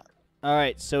whatnot. All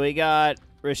right, so we got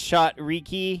Rashat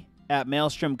Riki at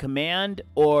Maelstrom Command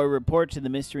or report to the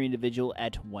mystery individual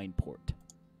at Wineport.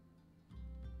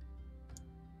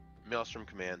 Maelstrom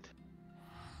Command.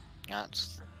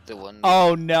 That's the one.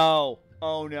 Oh no!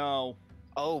 Oh no!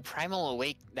 Oh, Primal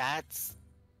Awake. That's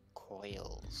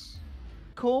coils.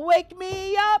 Cool, wake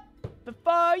me up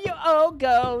before you all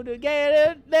go to get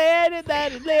it, let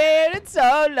it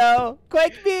solo.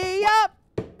 Wake me up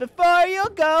before you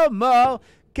go more,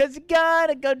 'cause you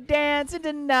gotta go dancing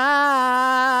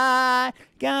tonight.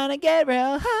 Gonna get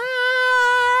real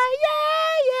high,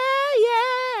 yeah, yeah,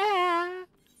 yeah.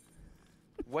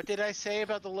 What did I say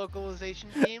about the localization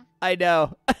team? I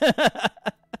know.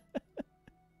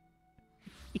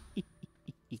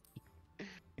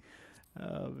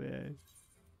 Oh man.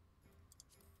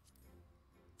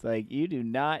 It's like you do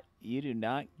not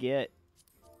get.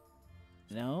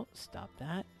 No, stop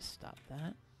that. Stop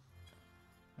that.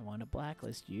 I want to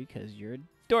blacklist you because you're a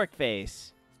dork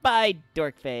face. Bye,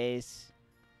 dork face.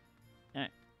 All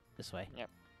right, this way. Yep.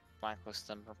 Blacklist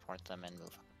them, report them, and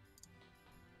move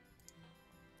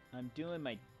on. I'm doing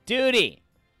my duty.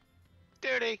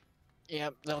 Duty.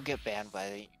 Yep, they'll get banned by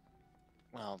the.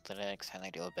 Well, the next time they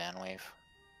do a ban wave.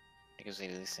 Because they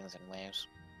do these things in waves.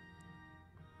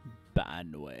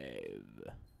 Ban wave.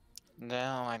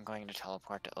 Now I'm going to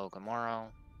teleport to Ogamoro.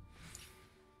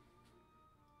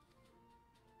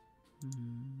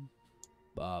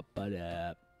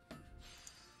 Ba-ba-da.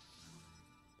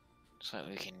 So that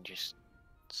we can just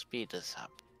speed this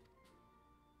up.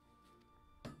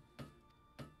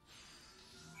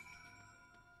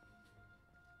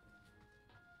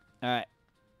 All right.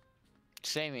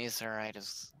 Same Aetherite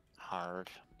is hard.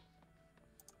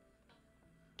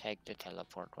 Take the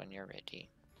teleport when you're ready.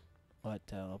 What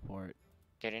teleport?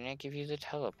 Didn't I give you the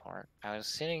teleport? I was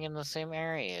sitting in the same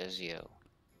area as you.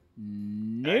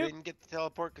 Nope. I didn't get the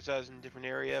teleport because I was in a different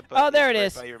area. But Oh, there it's it right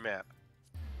is. by your map.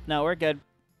 No, we're good.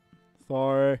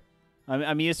 Sorry.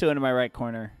 I'm used to it in my right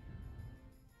corner.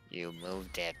 You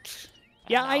moved it.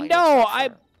 Yeah, And I now you know.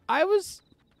 suffer.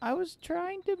 I was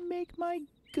trying to make my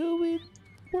GUI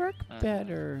work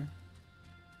better.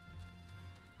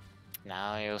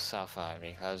 Now you suffer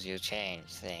because you change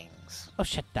things. Oh,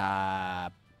 shut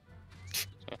up.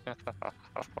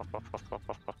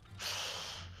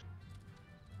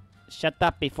 Shut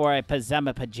up before I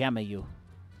pajama you.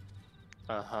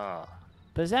 Uh-huh.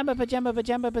 Pajama.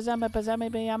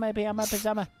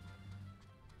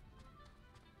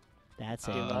 That's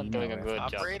it. You're you not know doing a where- good job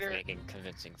of Operator. making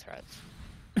convincing threats.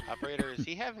 Operator, is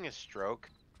he having a stroke?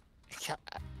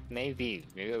 Maybe.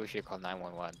 Maybe we should call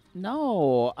 911.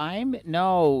 No,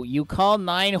 no. You call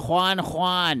 9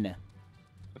 Juan.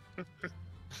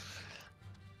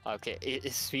 Okay,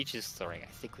 his speech is slurring. I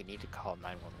think we need to call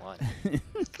 911.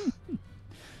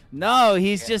 No,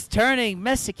 he's just turning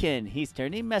Mexican. He's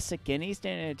turning Mexican. He's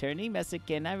turning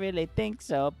Mexican. I really think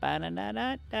so.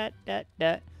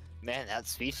 Ba-da-da-da-da-da-da. Man, that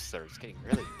speech slur is getting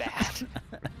really bad.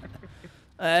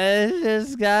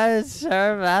 This guy's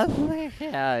serve Africa.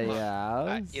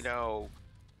 Yeah. You know,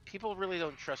 people really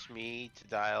don't trust me to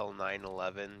dial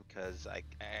 911 because I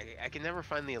can never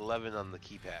find the 11 on the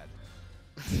keypad.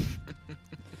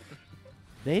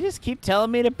 They just keep telling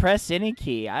me to press any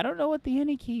key. I don't know what the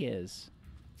any key is.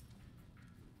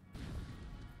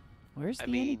 Where's the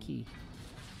any key?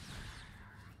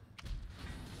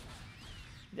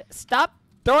 Stop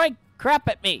throwing crap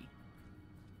at me.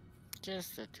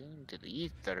 Just attune to the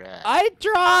ether. I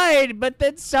tried, but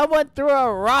then someone threw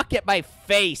a rock at my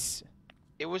face.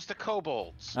 It was the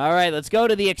kobolds. All right, let's go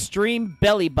to the extreme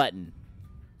belly button.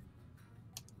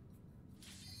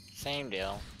 Same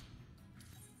deal.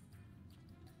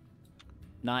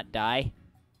 Not die.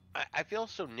 I feel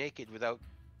so naked without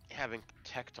having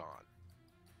protect on.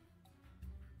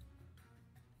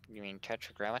 You mean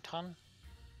Tetragrammaton?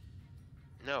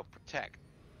 No, protect.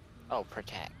 Oh,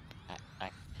 protect. I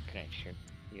couldn't hear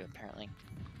you apparently.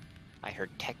 I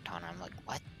heard Tecton. I'm like,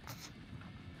 what?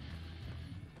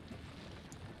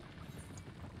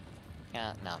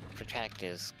 Yeah, no. Protect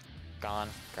is gone.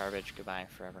 Garbage. Goodbye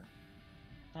forever.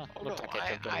 Oh, Oh, looked no, like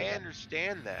I took I it.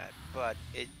 understand that, but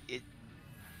it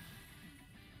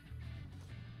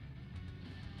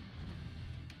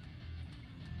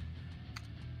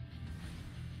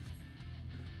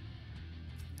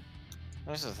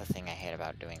This is the thing I hate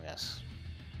about doing this.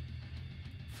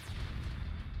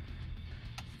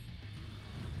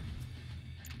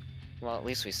 Well, at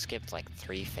least we skipped like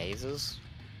 3 phases.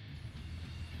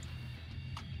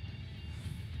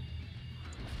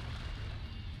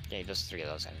 Yeah, just 3 of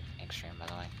those in extreme, by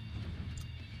the way.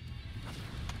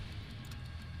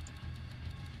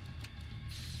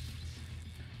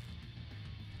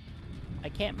 I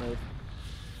can't move.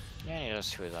 Yeah, I need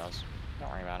just 2 of those.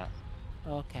 Don't worry about it.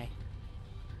 Okay.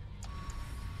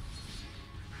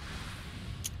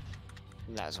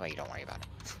 That's why you don't worry about it.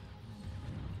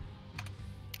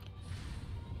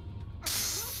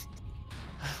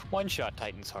 One shot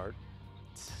Titan's heart.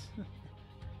 It's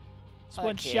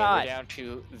one Okay, shot. We're down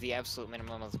to the absolute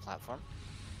minimum of the platform.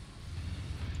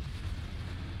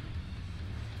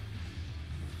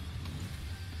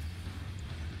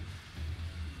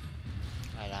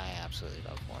 And I absolutely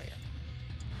love Warrior.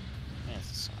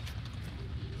 This is so much fun.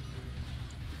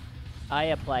 I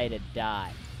applied a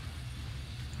dot.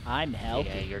 I'm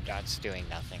helping. Yeah, your dot's doing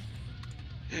nothing.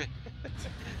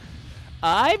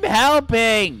 I'm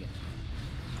helping!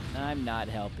 I'm not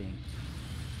helping.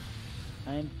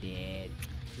 I'm dead.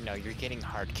 No, you're getting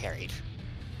hard carried.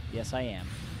 Yes, I am.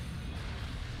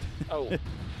 Oh,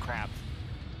 crap.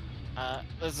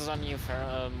 This is on you,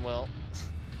 Will.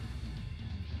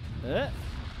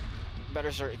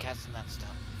 Better start casting that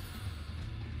stuff.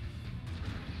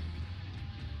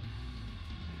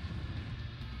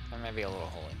 Or maybe a little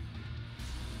holy.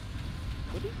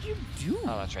 What did you do?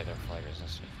 Oh, that's right, they're fully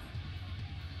resistant.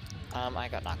 I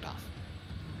got knocked off.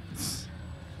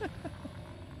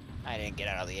 I didn't get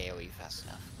out of the AoE fast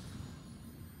enough.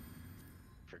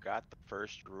 Forgot the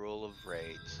first rule of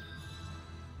raids.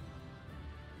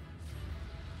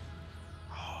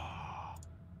 Oh,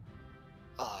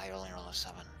 I only rolled a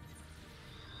 7.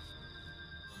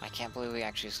 I can't believe we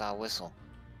actually saw a whistle.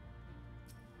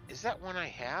 Is that one I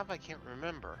have? I can't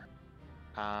remember.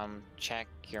 Check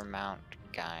your mount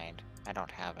guide. I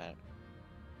don't have it.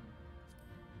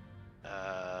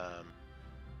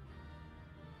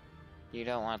 You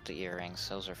don't want the earrings,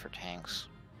 those are for tanks.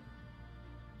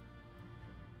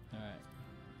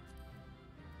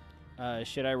 Alright.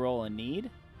 Should I roll a need?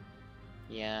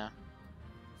 Yeah.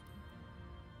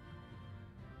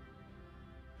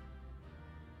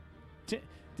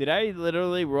 Did I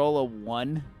literally roll a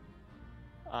 1?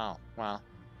 Oh, well.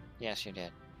 Yes, you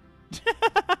did.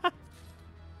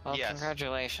 Well, Yes.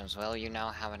 congratulations, Will. You now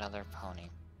have another pony.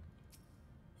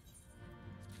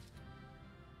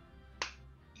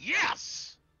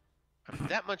 Yes! I'm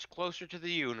that much closer to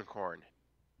the unicorn.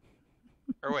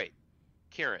 Or wait,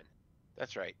 Kieran.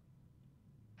 That's right.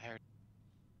 I heard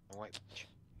a white witch.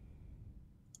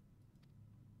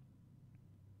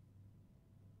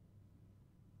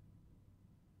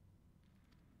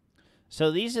 So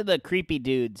these are the creepy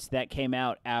dudes that came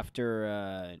out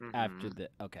after after the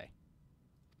okay.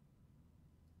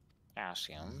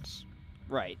 Ascians.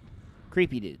 Right.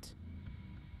 Creepy dudes.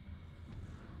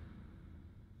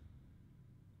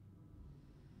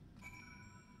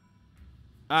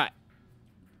 Alright.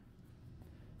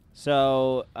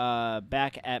 So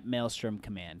back at Maelstrom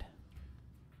Command.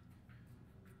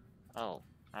 Oh,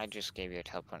 I just gave you a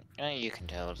teleport. You can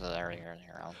tell the area on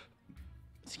your own.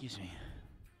 Excuse me.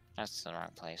 That's the wrong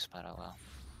place, but oh well.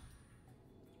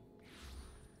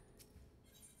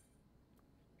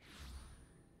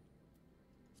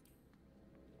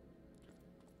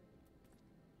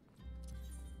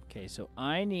 Okay, so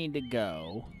I need to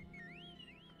go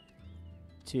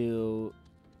to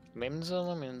Minza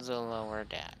lower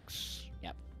decks.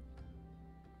 Yep.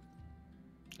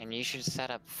 And you should set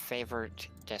up favorite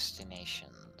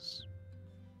destinations.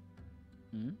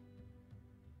 Hmm?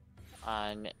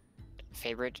 On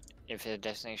favorite, if a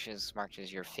destination is marked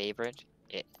as your favorite,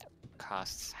 it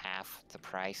costs half the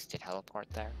price to teleport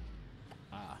there.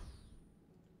 Ah.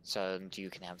 So you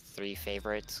can have 3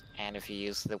 favorites, and if you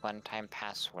use the one-time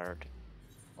password,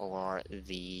 or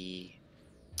they've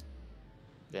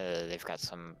got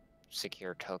some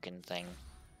secure token thing.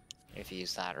 If you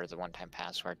use that or the one-time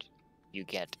password, you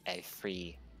get a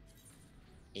free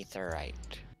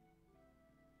Aetherite.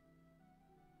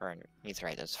 Or an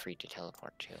Aetherite that's free to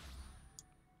teleport to.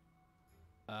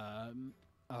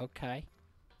 Okay.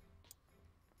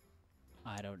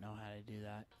 I don't know how to do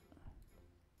that.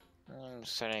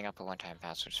 Setting up a one-time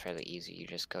password is fairly easy. You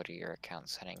just go to your account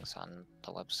settings on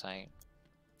the website.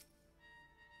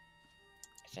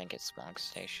 I think it's Monk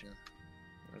Station.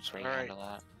 That's where you handle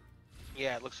that.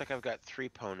 Yeah, it looks like I've got 3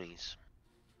 ponies.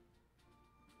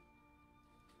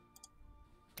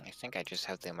 I think I just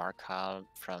have the Markov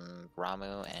from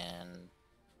Ramu and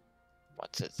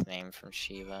what's its name from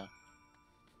Shiva.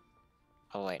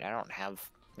 Oh wait, I don't have.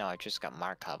 No, I just got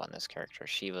Markov on this character.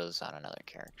 Shiva's on another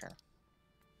character.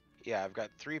 Yeah, I've got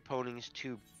 3 ponies,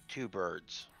 two 2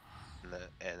 birds, and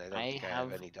I don't I think I have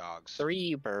have any dogs.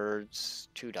 3 birds,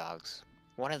 2 dogs.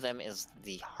 One of them is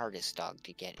the hardest dog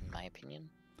to get, in my opinion.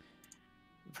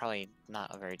 Probably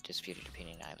not a very disputed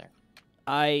opinion either.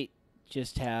 I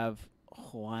just have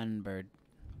 1 bird.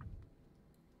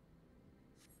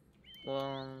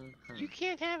 Well, You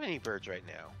can't have any birds right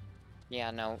now. yeah,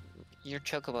 no, your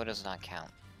chocobo does not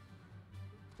count.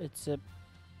 It's a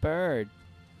bird,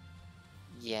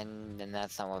 Yeah, and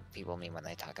that's not what people mean when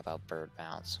they talk about bird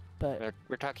mounts. but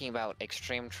We're talking about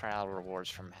extreme trial rewards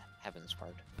from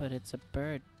Heavensward. it's a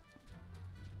bird.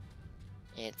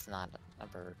 It's not a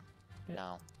bird.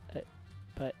 No.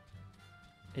 But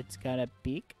it's got a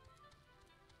beak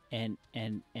and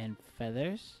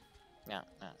feathers No,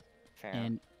 fair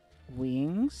and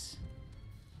wings.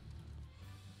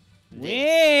 enough. This is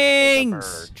a Wings.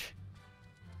 bird.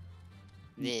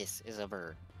 This is a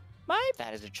bird. My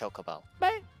That is a chocobo.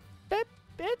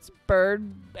 it's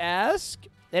bird-esque.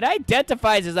 It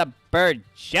identifies as a bird.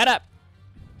 Shut up.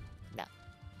 No.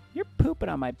 You're pooping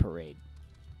on my parade.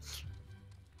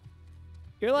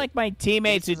 You're like my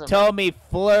teammates who This is a told me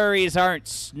flurries aren't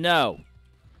snow.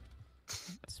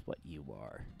 That's what you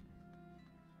are.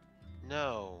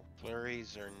 No,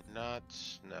 flurries are not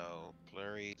snow.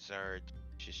 Flurries are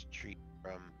just treat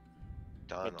from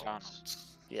McDonald's.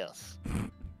 Yes.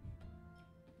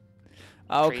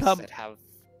 Oh, Treats come. that have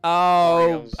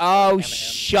Oh, Oreos, M&Ms,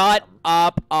 shut and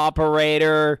up,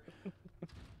 operator.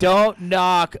 Don't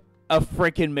knock a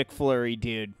frickin' McFlurry,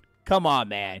 dude. Come on,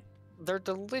 man. They're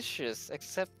delicious,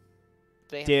 except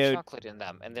they have Dude. chocolate in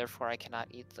them, and therefore I cannot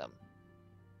eat them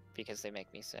because they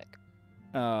make me sick.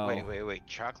 Oh. Wait.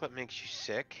 Chocolate makes you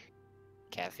sick?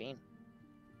 Caffeine.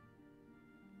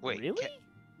 Wait. Really?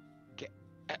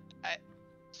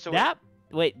 So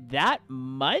that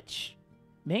much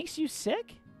makes you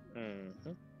sick?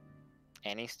 Mm-hmm.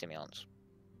 Any stimulants.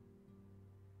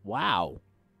 Wow.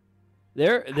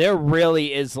 There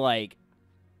really is like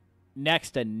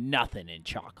next to nothing in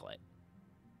chocolate.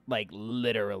 Like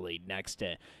literally next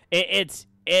to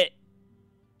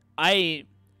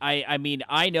I mean,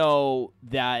 I know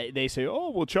that they say,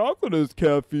 "Oh, well, chocolate has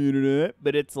caffeine in it,"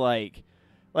 but it's like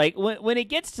when it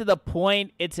gets to the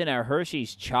point it's in a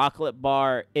Hershey's chocolate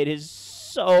bar, it is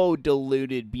so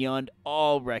diluted beyond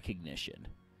all recognition.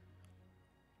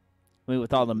 I mean,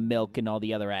 with all the milk and all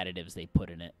the other additives they put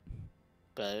in it.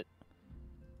 But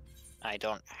I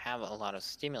don't have a lot of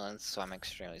stimulants, so I'm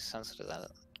extremely sensitive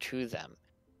to them.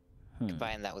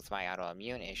 Combine that with my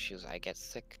autoimmune issues, I get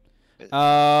sick.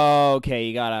 Oh, okay,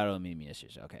 you got autoimmune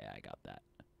issues. Okay, I got that.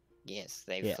 Yes,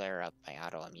 they Yeah. flare up my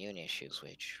autoimmune issues,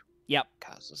 which Yep.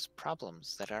 causes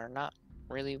problems that are not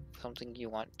really something you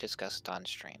want discussed on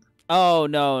stream. Oh,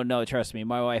 no, trust me.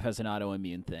 My wife has an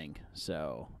autoimmune thing,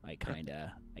 so I kind of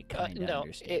No,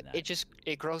 understand that.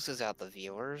 it grosses out the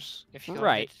viewers if you go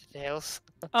Right. into details.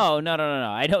 Oh, no.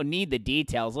 I don't need the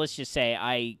details. Let's just say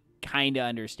I kind of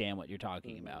understand what you're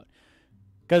talking about.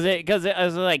 Because I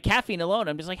was like, caffeine alone,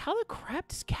 I'm just like, how the crap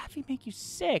does caffeine make you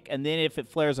sick? And then if it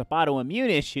flares up autoimmune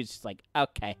issues, it's like,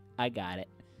 okay, I got it.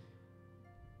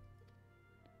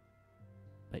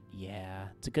 But yeah,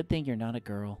 it's a good thing you're not a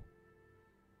girl.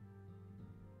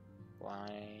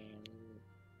 Why?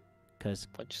 Because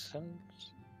Which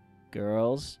sense?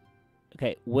 girls.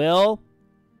 Okay, Will,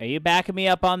 are you backing me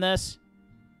up on this?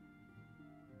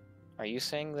 Are you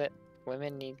saying that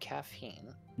women need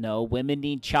caffeine? No, women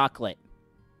need chocolate.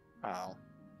 Oh.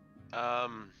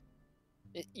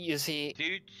 You see,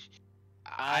 dude,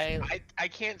 I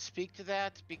can't speak to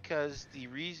that because the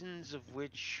reasons of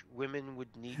which women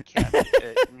would need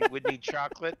would need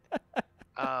chocolate.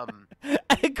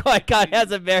 Qui-Gon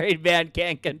has a married man,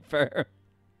 can't confirm.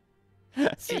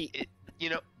 see,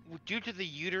 Due to the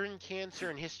uterine cancer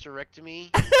and hysterectomy,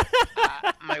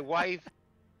 my wife,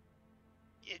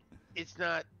 it's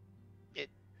not.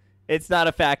 It's not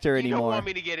a factor You anymore. don't want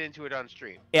me to get into it on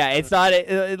stream. Yeah, it's not.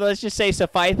 Let's just say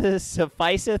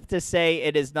sufficeth to say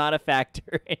it is not a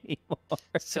factor anymore.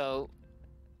 so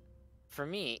for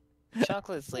me,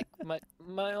 chocolate's like one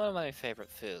of my favorite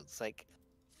foods. Like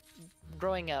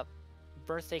growing up,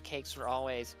 birthday cakes were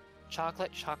always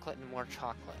chocolate, and more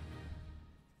chocolate.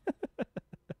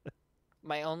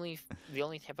 The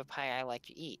only type of pie I like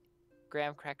to eat,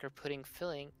 graham cracker pudding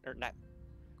filling, or not,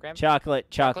 Chocolate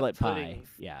pie. pudding.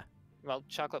 Yeah. Well,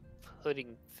 chocolate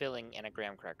pudding filling and a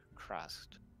graham cracker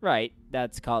crust. Right.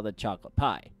 That's called a chocolate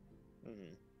pie.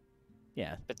 Mm.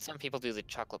 Yeah. But some people do the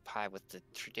chocolate pie with the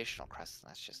traditional crust, and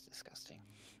that's just disgusting.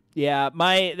 Yeah.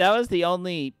 That was the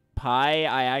only pie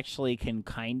I actually can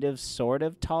kind of sort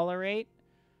of tolerate.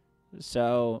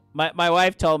 So my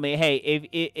wife told me, hey,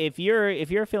 if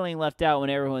you're feeling left out when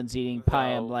everyone's eating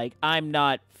pie, I'm Well, like, I'm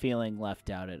not feeling left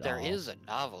out at There all. is a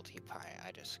novelty pie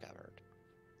I discovered.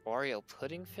 Oreo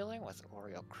pudding filling with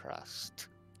Oreo crust.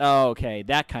 Oh, okay,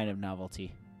 that kind of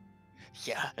novelty.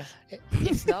 Yeah.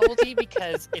 It's novelty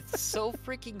because it's so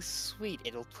freaking sweet,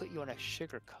 it'll put you in a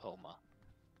sugar coma.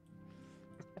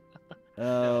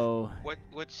 Oh.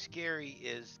 What's scary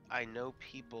is I know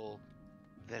people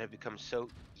that have become so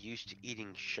used to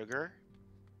eating sugar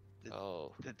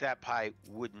Oh. that pie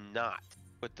would not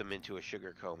put them into a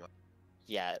sugar coma.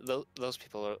 Yeah, those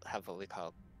people have what we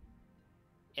call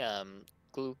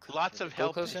Lots of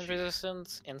health glucose issues.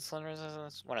 resistance, insulin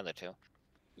resistance, one of the two.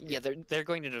 Yeah, they're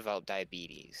going to develop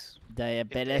diabetes. If they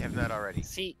Diabetes. have not already.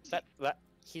 See, that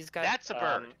he's got That's a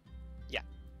bird. Yeah.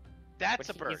 That's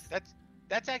a But bird.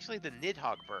 That's actually the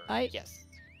Nidhogg bird. Yes.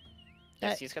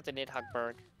 Yes, he's got the Nidhogg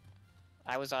bird.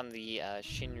 I was on the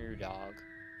Shinru dog.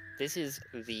 This is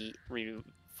the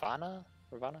Ravana?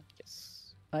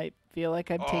 Yes. I feel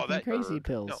like I'm taking that crazy bird.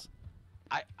 pills. No.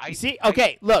 You see?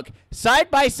 Okay, look.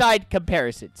 Side-by-side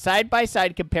comparison.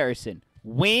 Side-by-side comparison.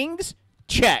 Wings,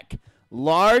 check.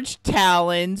 Large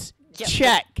talons, Yeah,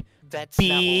 check. That's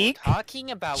Beak, not what we're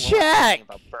talking about when we're talking check.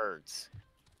 about birds.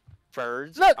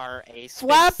 Birds Look, are a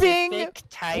flapping specific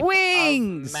type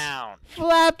wings. of mount.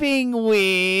 Flapping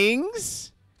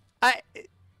wings. Okay.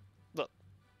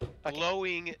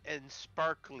 Glowing and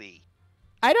sparkly.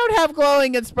 I don't have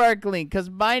glowing and sparkling because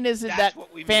mine isn't That's that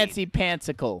what we fancy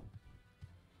pantsicle.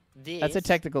 This, That's a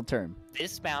technical term.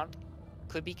 This mount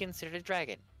could be considered a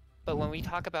dragon. But when we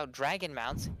talk about dragon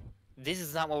mounts, this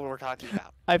is not what we're talking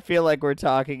about. I feel like we're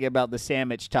talking about the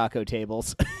sandwich taco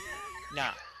tables.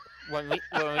 Nah. When we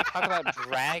talk about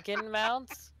dragon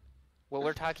mounts, what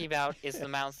we're talking about is the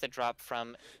mounts that drop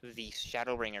from the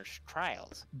Shadowbringers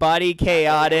trials. Body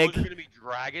chaotic. Those are gonna be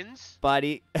dragons.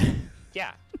 Body.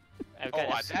 Yeah. I've Oh,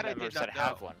 got that I members did not that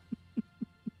have know. one.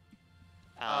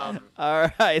 All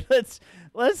right,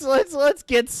 let's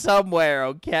get somewhere,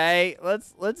 okay?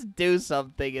 Let's do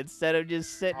something instead of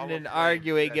just sitting Hall of and Fame,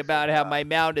 arguing that's about a how job. my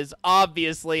mount is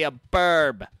obviously a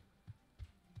burb.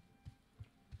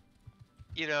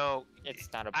 You know, It's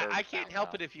not a bird. I can't mount,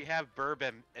 help though. it if you have burb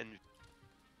and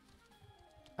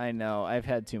I know, I've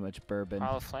had too much bourbon.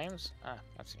 Hall of Flames? Ah,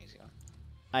 that's an easy one.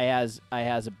 I has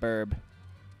a burb.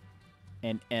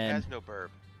 And has no burb.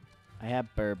 I have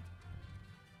burb.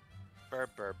 Burb.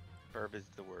 Burb is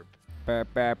the word. Burb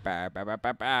burb burb burb burb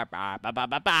burb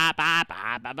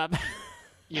burb burb burb.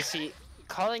 You see,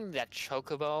 calling that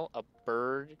chocobo a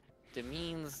bird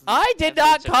demeans. the I did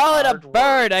not efforts and call it a hard work.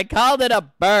 bird. I called it a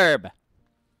burb.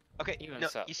 Okay, Even no,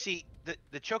 so. you see,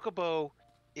 the chocobo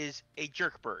is a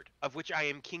jerk bird, of which I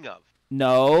am king of.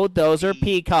 No, those are The-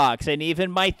 peacocks, and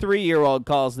even my 3-year-old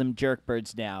calls them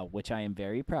jerkbirds now, which I am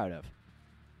very proud of.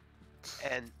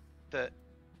 And the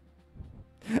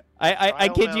I Trial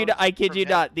kid you not. mounts I kid you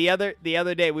prevent- not. The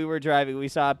other day we were driving, we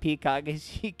saw a peacock, and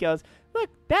she goes, "Look,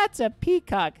 that's a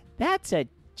peacock. That's a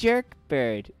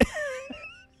jerkbird."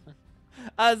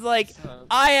 I was like, So-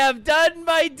 I have done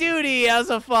my duty as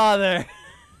a father.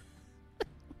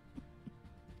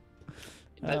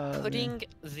 But Oh, man. putting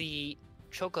the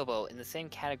chocobo in the same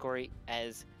category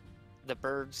as the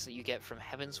birds that you get from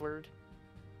Heavensward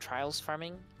trials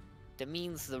farming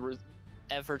demeans the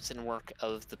efforts and work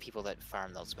of the people that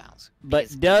farm those mounts. But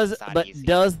because it's not easy.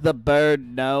 does the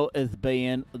bird know it's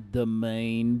being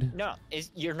demeaned? No,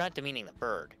 you're not demeaning the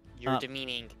bird. You're Uh,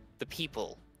 demeaning the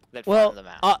people that Well, farm the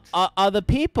mounts. are the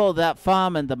people that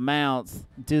farm in the mounts,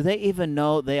 do they even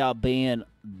know they are being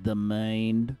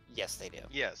demeaned? Yes, they do.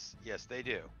 yes, they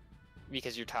do.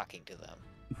 Because you're talking to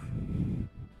them.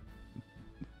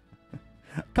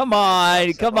 Come on,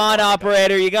 That's come several on, more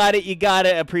operator. You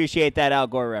gotta appreciate that Al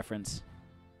Gore reference.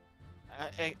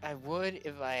 I would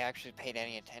if I actually paid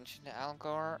any attention to Al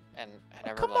Gore and had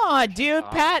ever. Come like, on, heard him dude.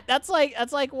 talk. Pat, that's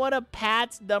like one of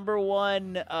Pat's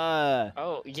 #1.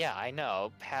 Oh yeah, I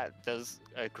know. Pat does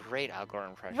a great Al Gore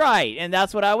impression. Right, and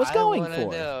that's what I was going wanna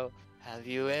for. Know, have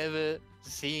you ever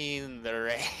seen the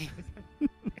rain?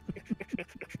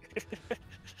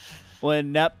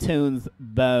 When Neptune's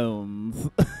bones.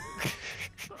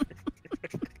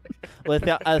 With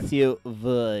your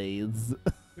SUVs.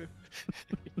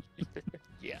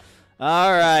 Yeah.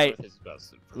 All right. With his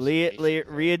best impersonation.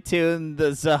 Reattune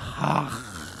the Zahach.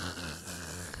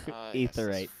 Yes,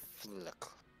 Etherite. it's Flick.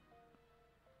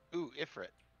 Ooh, Ifrit.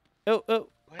 Oh, What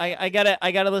I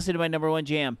gotta listen to my #1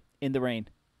 jam, In the Rain.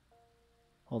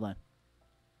 Hold on.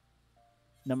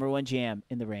 #1 jam,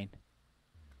 In the Rain.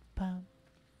 Bum,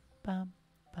 bum,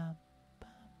 bum, bum,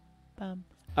 bum.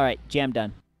 All right, jam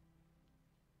done.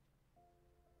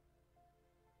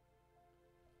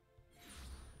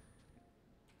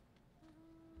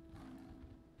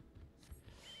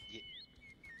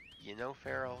 You know,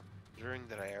 Farrell, considering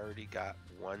that I already got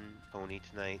one pony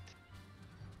tonight,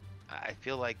 I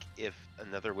feel like if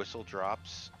another whistle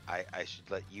drops, I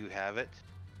should let you have it.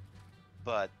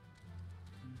 But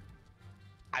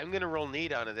I'm gonna roll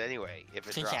need on it anyway if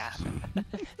it drops. Yeah.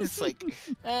 It's like,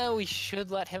 we should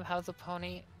let him have the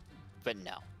pony, but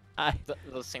no.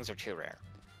 Those things are too rare.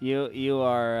 You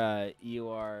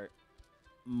are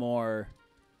more.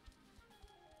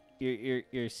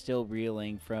 You're still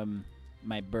reeling from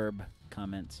my burb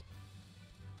comments.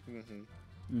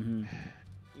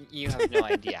 You have no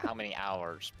idea how many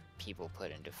hours people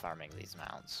put into farming these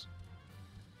mounts.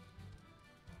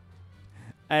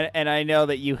 And I know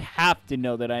that you have to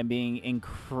know that I'm being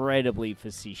incredibly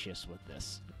facetious with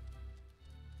this.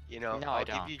 You know, No, I'll I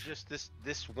give don't. you just this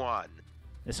one.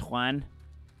 This Juan?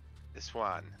 This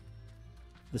one.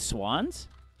 The swans?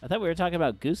 I thought we were talking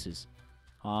about gooses.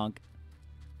 Honk.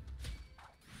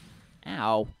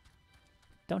 Ow.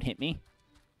 Don't hit me.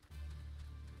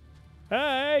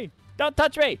 Hey! Don't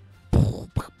touch me!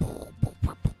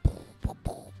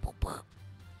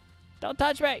 Don't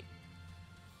touch me!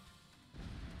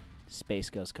 Space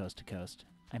goes coast to coast.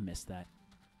 I missed that.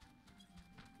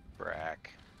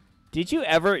 Brack. Did you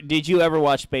ever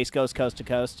watch Space Goes Coast to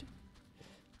Coast?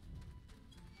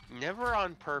 Never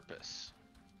on purpose.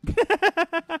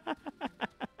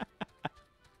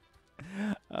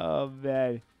 Oh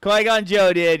man, Qui-Gon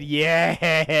Joe did.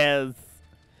 Yes,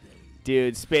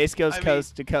 dude. Space Goes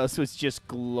Coast to Coast was just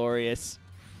glorious.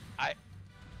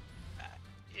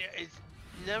 It's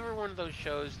never one of those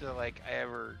shows that like I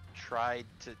ever tried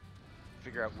to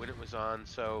figure out when it was on.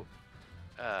 So,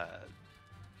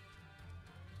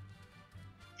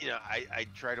 you know, I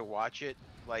try to watch it.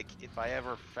 Like if I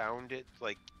ever found it,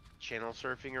 like channel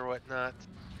surfing or whatnot,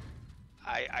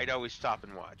 I'd always stop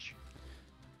and watch.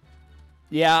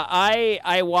 Yeah,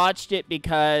 I watched it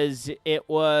because it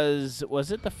was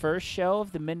it the first show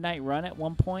of the midnight run at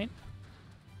one point?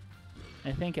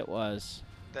 I think it was.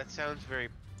 That sounds very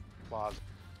plausible.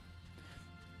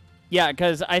 Yeah,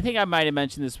 because I think I might have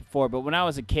mentioned this before, but when I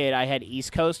was a kid, I had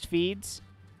East Coast feeds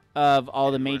of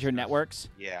all the major networks.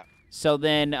 Yeah. So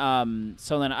then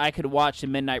I could watch the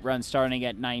midnight run starting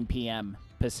at 9 p.m.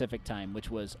 Pacific time, which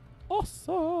was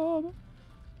awesome.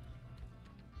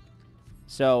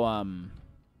 So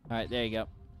all right, there you go.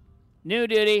 New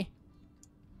duty.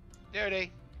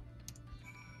 Duty.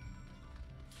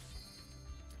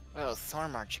 Oh,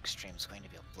 Thorn March Extreme is going to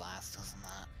be a blast, isn't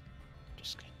that?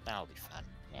 Just kidding. That'll be fun.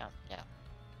 Yeah.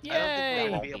 Yay! I don't think we're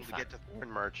Won't gonna be be able to fun. get to Thorn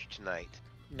March tonight.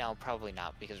 No, probably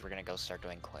not, because we're gonna go start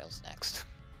doing coils next.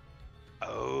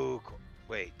 Oh,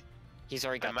 wait. He's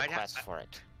already got the might have- quest for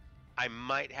it. I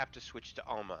might have to switch to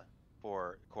Alma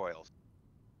for coils.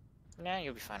 Nah,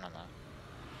 you'll be fine on that.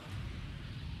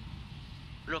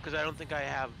 No, because I don't think I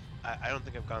have. I don't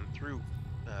think I've gone through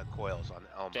coils on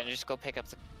Alma. Then just go pick up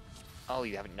the... Oh,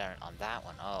 you haven't done it on that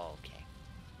one. Oh, okay.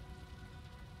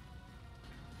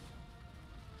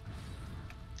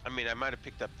 I mean, I might have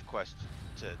picked up the quest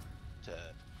to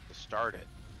start it,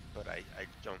 but I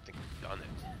don't think I've done it.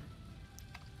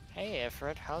 Hey,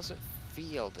 Everett, how's it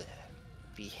feel to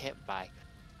be hit by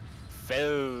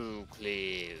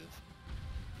Folcleave?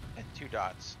 And 2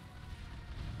 dots.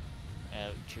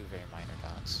 2 very minor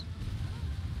dots.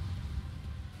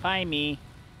 Hi, me.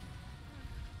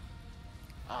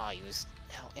 Ah, he was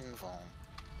hell invuln.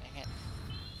 Dang it.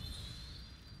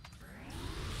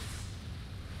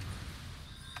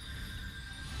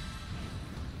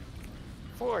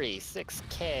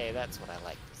 $46K, that's what I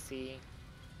like to see.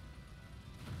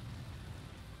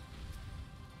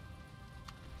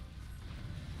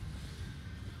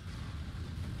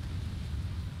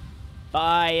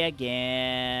 Bye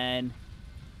again.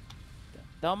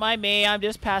 Don't mind me. I'm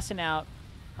just passing out.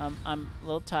 I'm a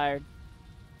little tired.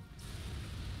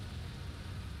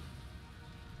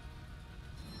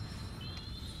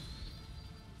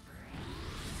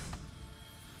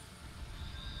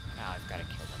 Now I've got to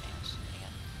kill the nails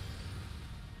again.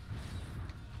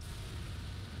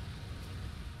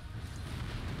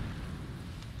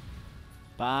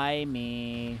 Bye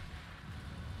me.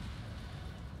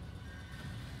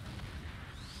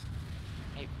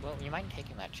 Hey, well, you mind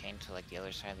taking that chain to like the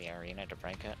other side of the arena to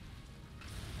break it?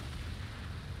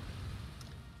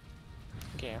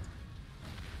 Okay.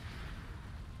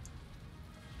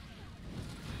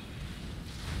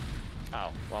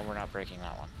 Oh, well, we're not breaking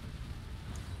that one.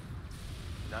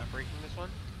 Not breaking this one?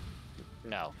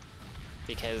 No,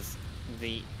 because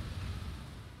the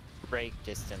break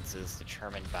distance is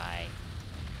determined by,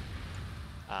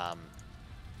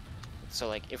 so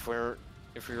like if we were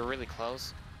really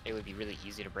close, it would be really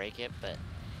easy to break it, but,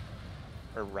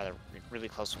 or rather, really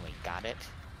close when we got it,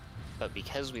 But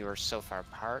because we were so far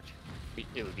apart,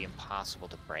 it would be impossible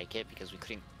to break it because we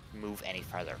couldn't move any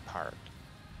farther apart.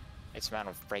 It's amount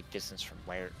of break distance from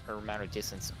where, or amount of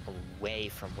distance away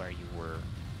from where you were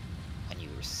when you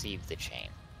received the chain.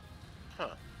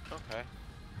 Huh. Okay.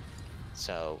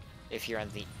 So if you're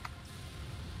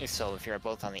if you're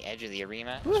both on the edge of the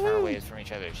arena, as far away from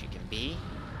each other as you can be,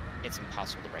 it's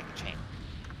impossible to break a chain.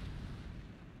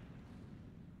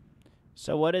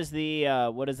 So what is the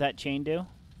what does that chain do?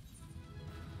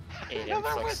 It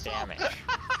inflicts damage.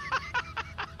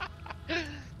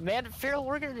 Man, Feral,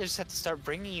 we're gonna just have to start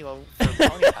bringing you over for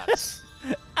pony hunts.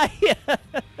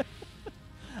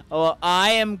 Well,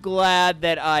 I am glad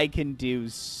that I can do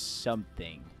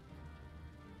something.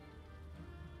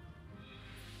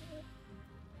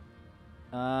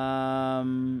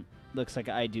 Looks like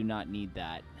I do not need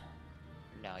that.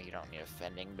 No, you don't need a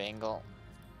fending bangle.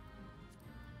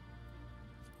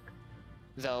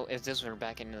 Though, if this were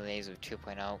back into the days of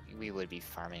 2.0, we would be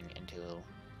farming into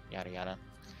yada yada.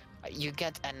 You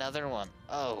get another one.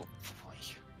 Oh, boy.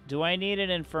 Do I need an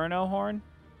Inferno horn?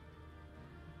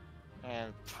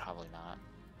 Probably not.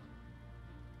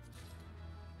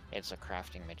 It's a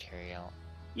crafting material.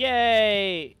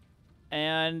 Yay!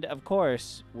 And, of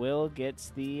course, Will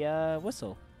gets the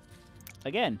whistle.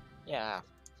 Again. Yeah.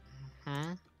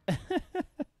 Hmm?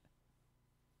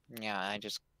 Yeah,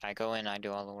 I go in, I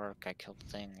do all the work, I kill the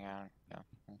thing, yeah.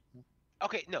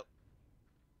 Okay, no.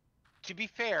 To be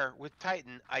fair, with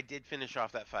Titan, I did finish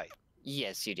off that fight.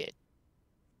 Yes, you did.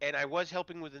 And I was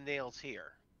helping with the nails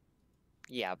here.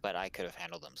 Yeah, but I could have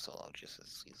handled them solo just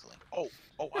as easily. Oh,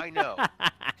 I know.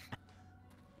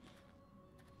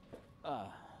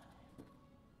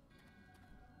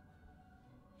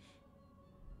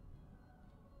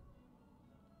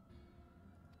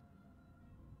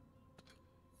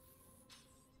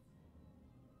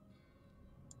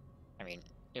 I mean,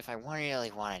 if I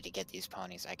really wanted to get these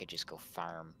ponies, I could just go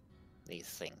farm these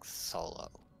things solo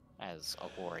as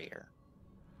a warrior.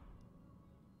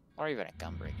 Or even a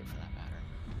gunbreaker for that matter.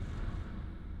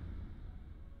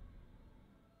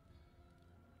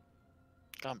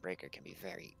 Gunbreaker can be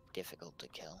very difficult to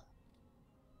kill.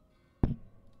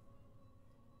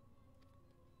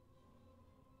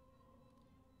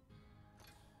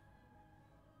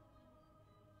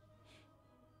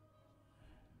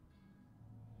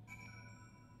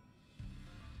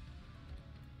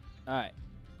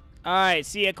 Alright,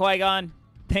 see ya, Qui-Gon.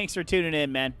 Thanks for tuning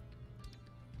in, man.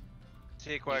 See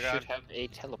you, You Qui-Gon. should have a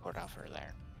teleport offer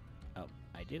there. Oh,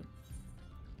 I do.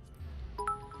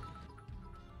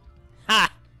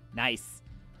 Ha! Nice.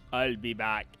 I'll be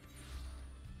back.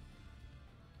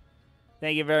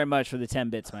 Thank you very much for the 10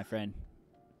 bits, my friend.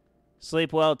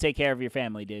 Sleep well. Take care of your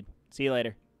family, dude. See you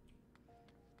later.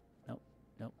 Nope.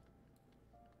 Nope.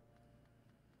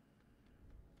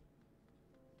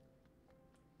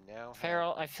 Now,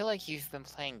 Farrell, I feel like you've been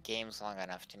playing games long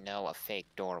enough to know a fake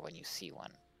door when you see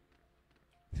one.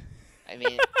 I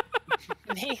mean,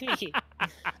 maybe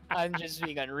I'm just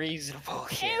being unreasonable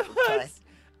here,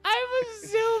 I was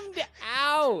zoomed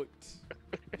out.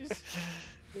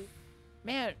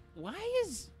 Man, why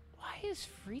is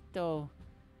Frito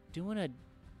doing a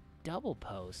double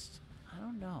post? I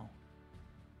don't know.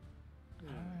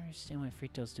 I don't understand why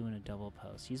Frito's doing a double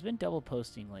post. He's been double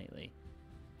posting lately.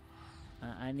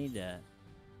 I need to...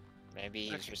 Maybe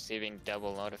he's receiving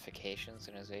double notifications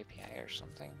in his API or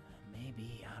something.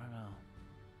 Maybe, I don't know.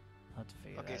 I'll have to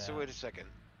figure that out. okay, so wait a second.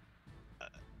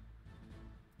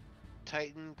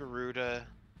 Titan, Garuda,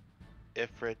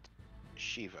 Ifrit,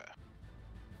 Shiva.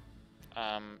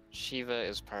 Shiva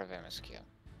is part of MSQ.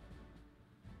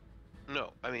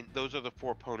 No, I mean, those are the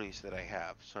 4 ponies that I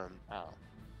have. So Oh.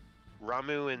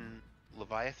 Ramu and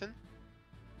Leviathan?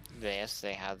 Yes,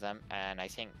 they have them, and I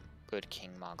think Good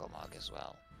King Mogomog as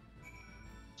well.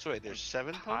 So wait, there's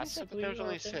 7 ponies? I thought there was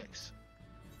only Possibly 6.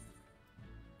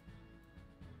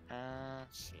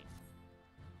 Let's see.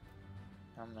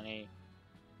 How many?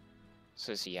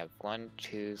 So you have 1,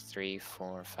 2, 3,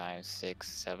 4, 5,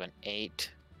 6, 7,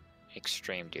 8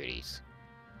 extreme duties.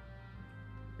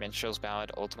 Minstrel's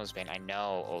Ballad, Ultima's Bane. I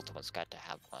know Ultima's got to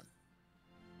have one.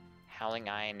 Howling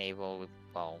Eye Enable,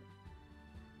 well,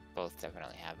 both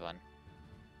definitely have one.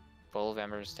 Bowl of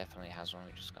Embers definitely has one,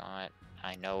 we just got.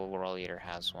 I know World Eater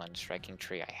has one. Striking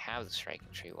Tree, I have the Striking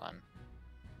Tree one.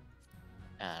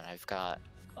 And I've got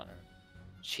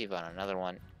Shiva on another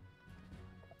one.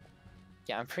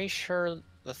 Yeah, I'm pretty sure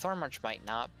the Thorn March might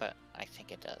not, but I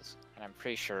think it does. And I'm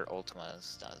pretty sure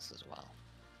Ultima's does as well.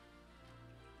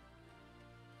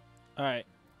 Alright.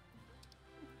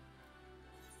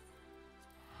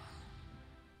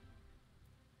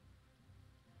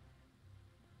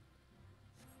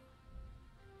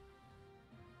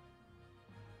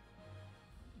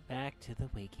 to the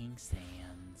waking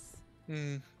sands.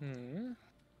 Mm-hmm.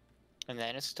 And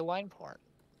then it's to Wineport.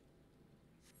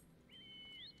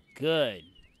 Good.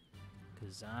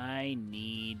 Because I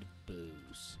need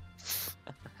booze.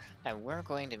 And we're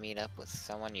going to meet up with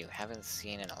someone you haven't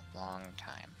seen in a long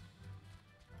time.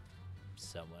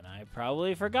 Someone I've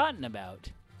probably forgotten about.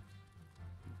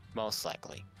 Most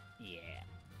likely. Yeah.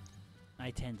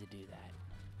 I tend to do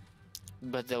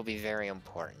that. But they'll be very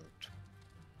important.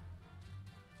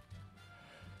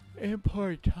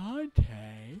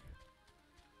 Importante?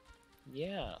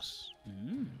 Yes.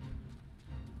 Mm.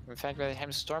 In fact, by the time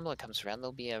Stormlight comes around,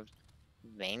 there'll be a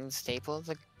main staple of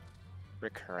the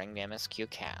recurring MSQ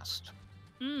cast.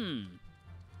 Hmm.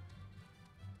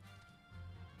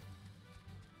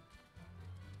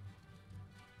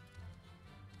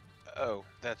 Oh,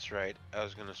 that's right. I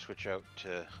was gonna switch out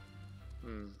to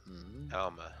Mm-hmm.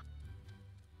 Alma.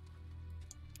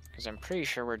 Because I'm pretty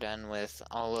sure we're done with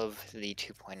all of the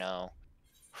 2.0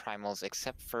 primals,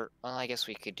 except for, well, I guess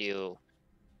we could do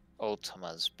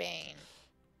Ultima's Bane.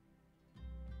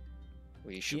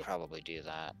 We should Yeah. probably do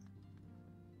that.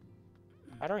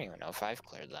 I don't even know if I've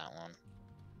cleared that one.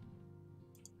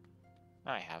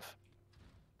 I have.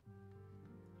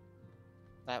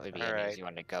 That would be an Alright. easy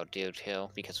one to go do too,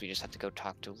 because we just have to go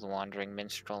talk to the Wandering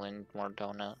Minstrel in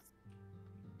Mordona.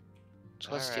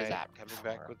 So let's do Alright, that. coming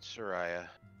back with Soraya.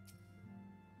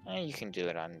 You can do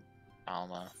it on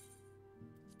Alma.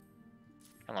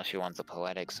 Unless you want the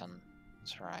poetics on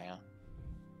Soraya.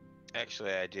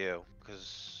 Actually, I do,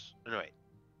 because... No, wait.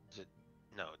 Is it...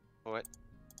 No, what?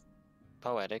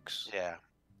 Poetics. Yeah.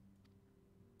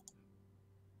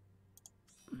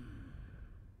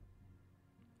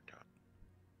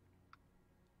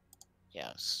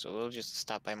 Yeah, so we'll just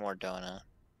stop by Mordona.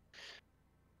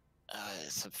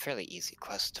 It's a fairly easy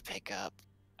quest to pick up.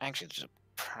 Actually, there's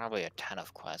probably a ton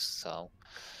of quests, so...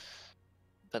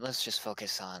 But let's just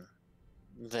focus on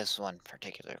this one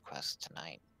particular quest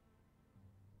tonight.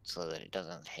 So that it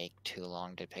doesn't take too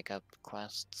long to pick up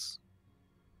quests.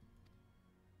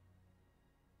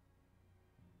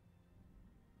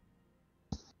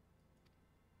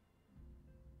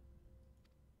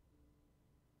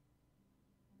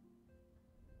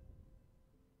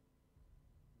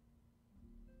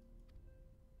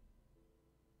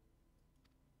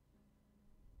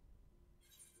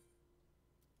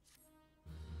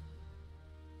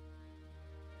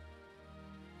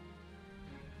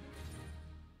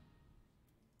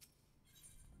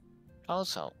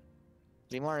 Also,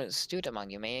 the more astute among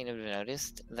you may have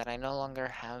noticed that I no longer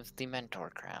have the Mentor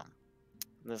crown.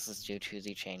 This is due to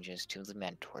the changes to the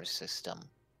Mentor system.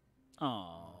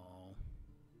 Oh.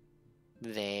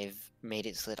 They've made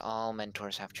it so that all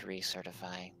Mentors have to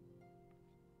recertify.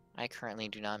 I currently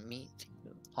do not meet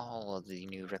all of the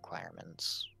new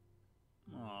requirements.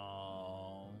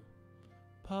 Oh.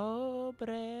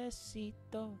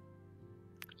 Pobrecito.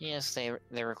 Yes,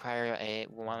 they require a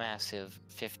massive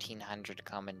 1,500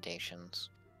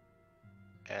 commendations.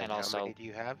 And And how also- many do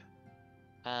you have?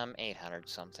 800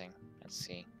 something. Let's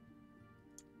see.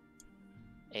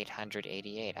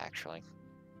 888 actually.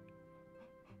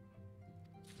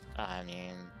 I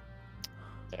mean,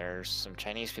 there's some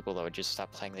Chinese people that would just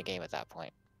stop playing the game at that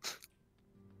point.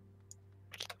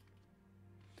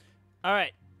 All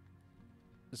right.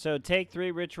 So take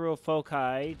 3 ritual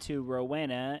foci to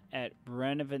Rowena at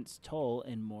Brennivant's Toll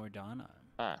in Mordana.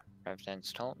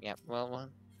 Residence told. Yep. Well,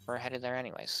 we're headed there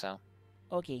anyway. So,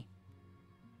 Okay.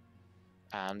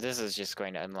 this is just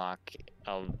going to unlock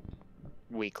a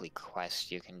weekly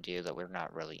quest you can do that we're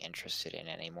not really interested in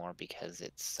anymore because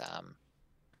it's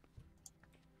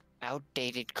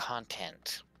outdated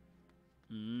content.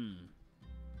 Mm.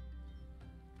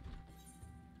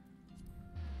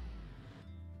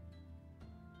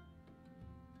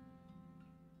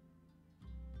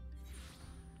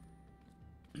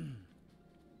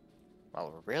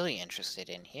 What we're really interested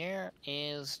in here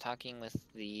is talking with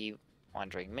the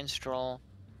Wandering Minstrel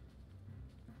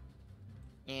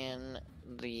in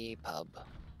the pub.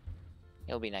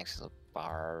 It'll be next to the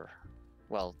bar.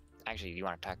 Well, actually, you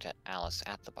want to talk to Alice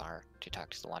at the bar to talk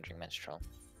to the Wandering Minstrel.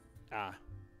 Ah.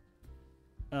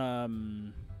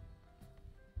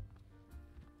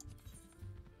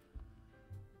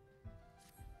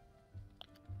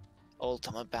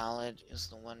 Ultima Ballad is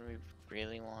the one we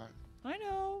really want. I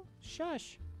know.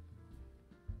 Shush.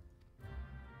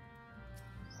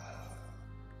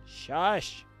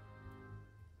 Shush.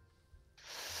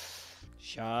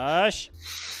 Shush.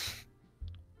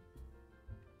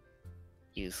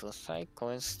 Useless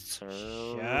cyclists.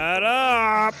 Shut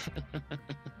up.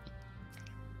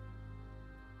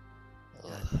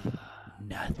 Ugh.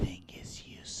 Nothing is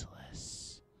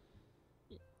useless.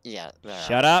 Yeah.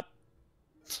 Shut up.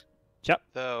 Shut.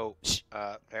 So, Shh.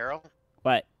 Farrell,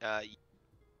 What?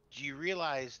 do you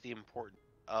realize the importance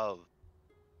of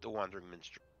the Wandering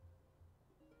Minstrel?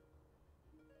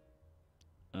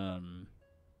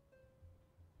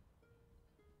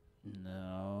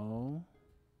 No.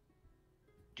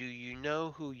 Do you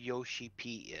know who Yoshi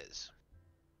P is?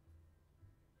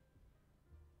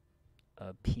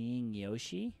 Peeing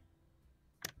Yoshi?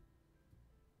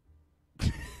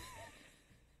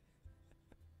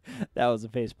 That was a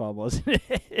facepalm, wasn't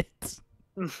it?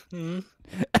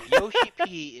 Yoshi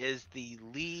P is the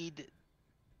lead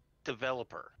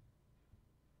developer.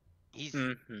 He's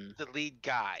the lead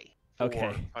guy for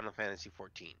Okay. Final Fantasy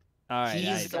 14. All right.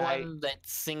 He's the I- one that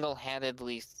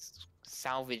single-handedly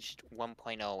salvaged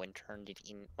 1.0 and turned it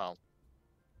in, well,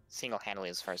 single-handedly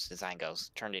as far as design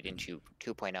goes, turned it into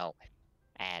 2.0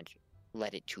 and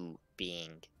led it to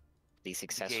being the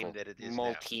successful that it is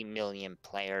multi-million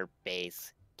player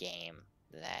base game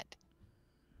that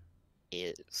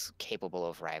is capable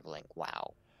of rivaling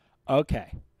WoW.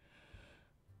 Okay.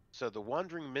 So the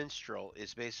Wandering Minstrel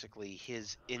is basically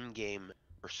his in-game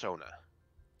persona.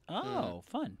 Oh,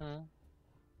 fun.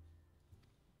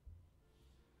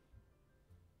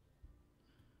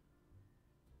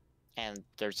 And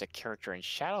there's a character in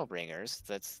Shadowbringers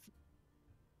that's,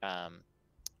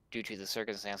 due to the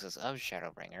circumstances of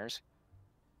Shadowbringers,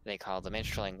 they call the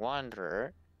Minstreling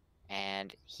Wanderer,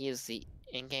 and he is the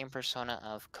in-game persona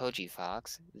of Koji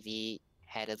Fox, the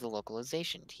head of the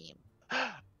localization team.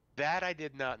 That I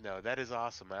did not know. That is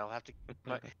awesome. I'll have to keep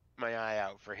my eye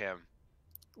out for him.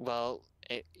 Well,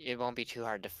 it won't be too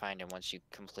hard to find him once you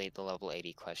complete the level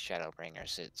 80 quest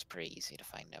Shadowbringers. It's pretty easy to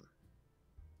find him.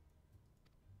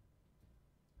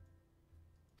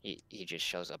 He just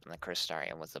shows up in the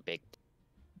Crystarium with a big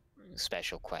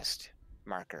special quest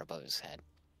marker above his head.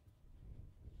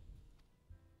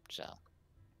 So,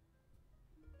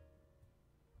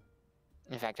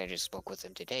 in fact, I just spoke with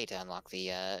him today to unlock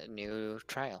the new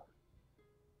trial.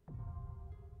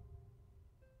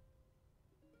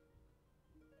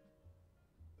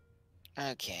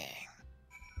 Okay.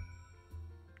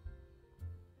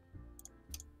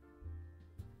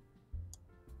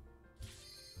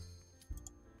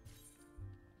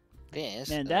 This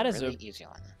Man, is that a is really easy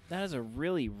one. That is a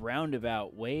really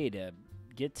roundabout way to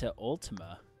get to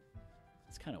Ultima.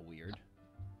 It's kind of weird.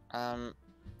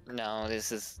 No,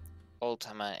 this is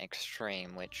Ultima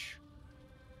Extreme, which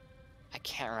I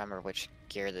can't remember which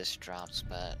gear this drops,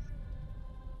 but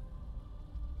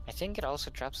I think it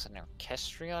also drops an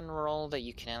Orchestrion roll that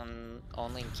you can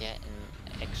only get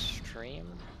in Extreme.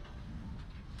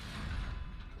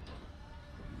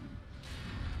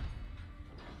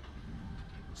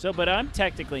 So, but I'm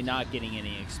technically not getting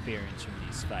any experience from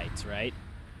these fights, right?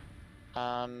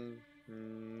 No,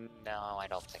 I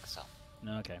don't think so.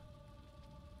 Okay.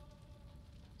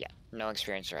 Yeah, no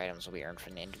experience or items will be earned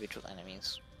from the individual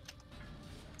enemies.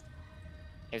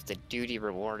 If the duty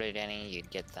rewarded any,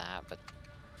 you'd get that, but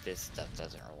this stuff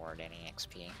doesn't reward any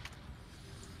XP.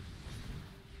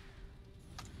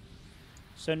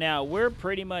 So now we're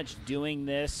pretty much doing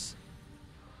this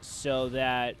so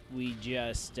that we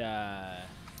just,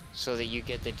 So that you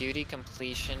get the duty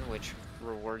completion, which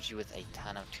rewards you with a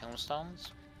ton of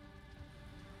tombstones.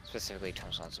 Specifically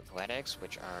tombstones of poetics,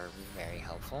 which are very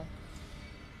helpful.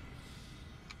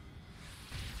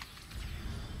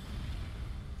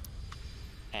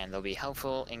 And they'll be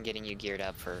helpful in getting you geared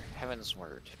up for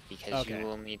Heavensward, because Okay. you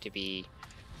will need to be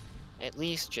at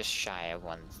least just shy of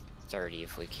 130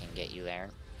 if we can get you there.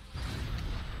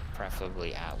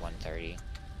 Preferably at 130.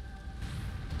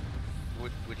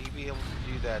 Would he be able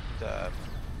to do that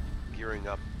gearing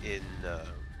up in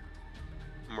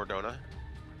Mordona?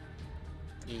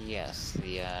 Yes,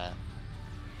 yeah,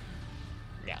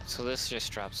 so this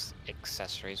just drops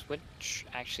accessories, which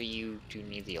actually you do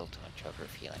need the ultimate choker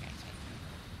of healing, I think.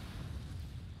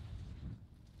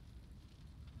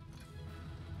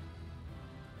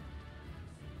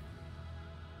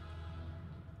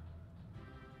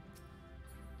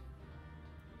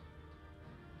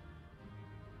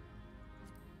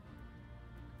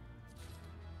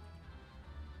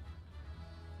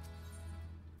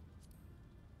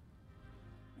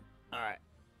 all right.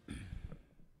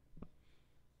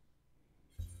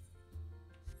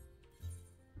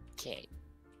 Okay,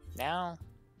 now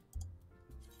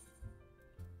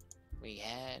we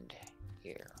head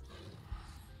here.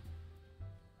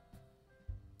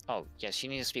 Oh, yes, you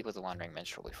need to speak with the Wandering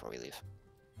Minstrel before we leave.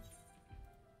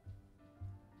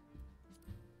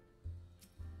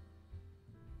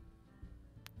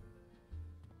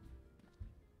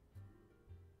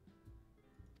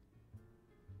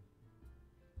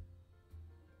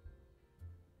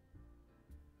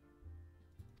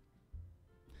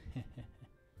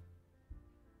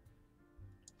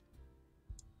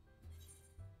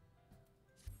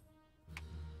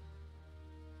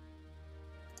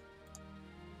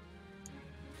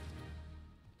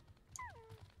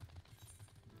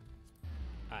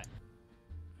 Alright.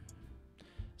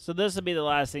 So this will be the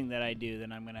last thing that I do.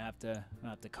 Then I'm gonna have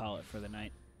to call it for the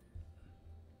night.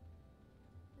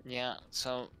 Yeah,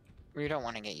 so we don't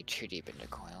want to get you too deep into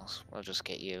coils. We'll just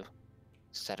get you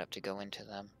set up to go into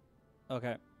them.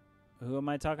 Okay. Who am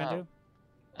I talking to?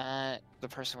 The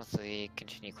person with the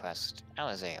continue quest,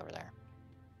 Alize over there.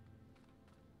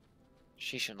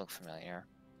 She should look familiar.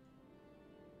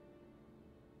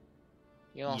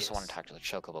 You also want to talk to the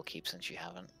Chocobo Keep since you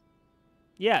haven't.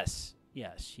 Yes.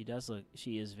 Yes, she does look.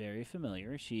 She is very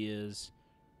familiar. She is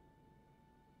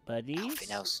buddies.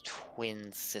 Alphina's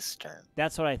twin sister.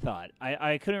 That's what I thought.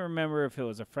 I couldn't remember if it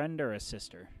was a friend or a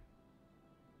sister.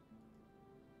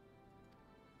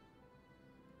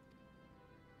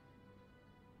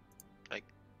 I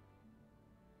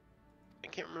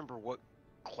can't remember what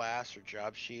class or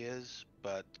job she is,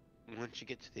 but once you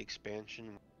get to the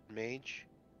expansion mage,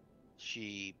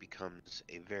 she becomes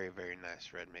a very, very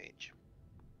nice red mage.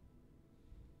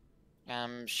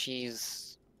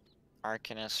 She's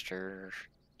Arcanist or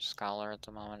Scholar at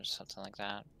the moment, or something like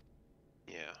that.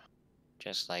 Yeah.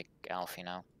 Just like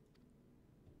Alphino.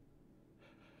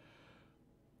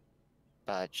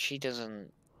 But she's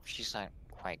not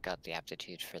quite got the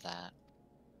aptitude for that.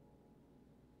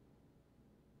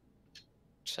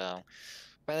 So,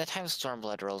 by the time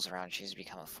Stormblood rolls around, she's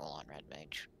become a full-on red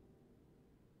mage.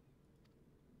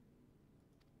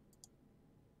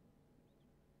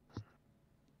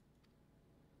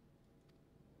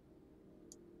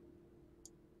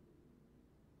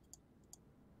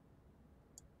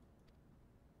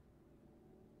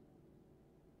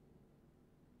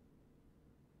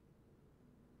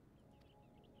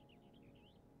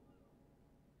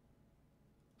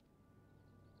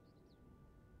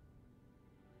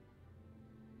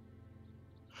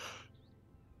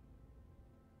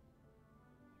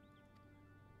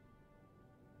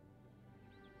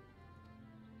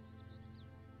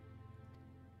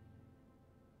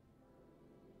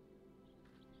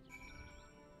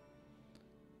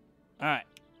 All right.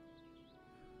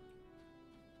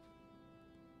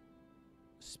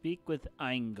 Speak with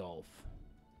Eingolf.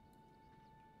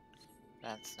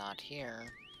 That's not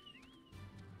here.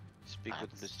 Speak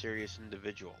with a mysterious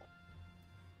individual.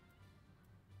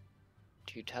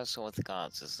 To tussle with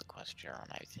gods is the question,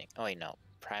 I think. Oh wait, no.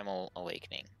 Primal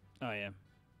Awakening. Oh yeah.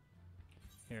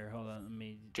 Here, hold on. Let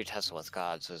me. To tussle with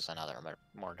gods is another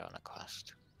Mordona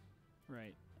quest.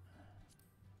 Right.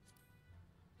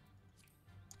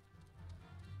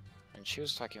 And she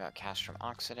was talking about Castrum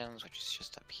Oxidans, which is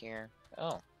just up here.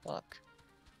 Oh, look.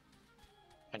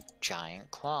 A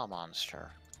giant claw monster.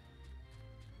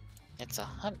 It's a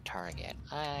hunt target.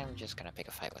 I'm just gonna pick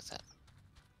a fight with it.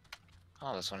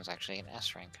 Oh, this one's actually an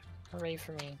S rank. Hooray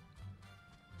for me.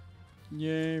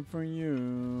 Yay for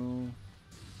you.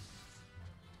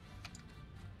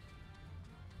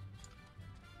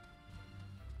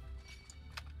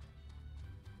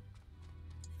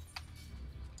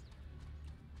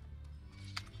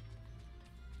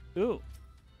 Ooh.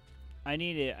 I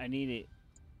need it. I need it.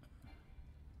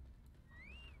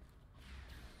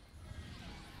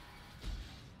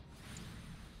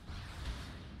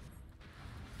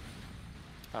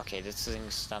 Okay, this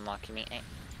thing's unlocking me.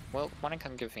 Well, wanna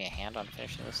come give me a hand on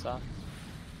finishing this stuff?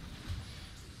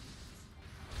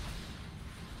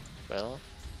 Well?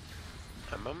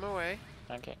 I'm on my way.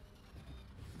 Okay.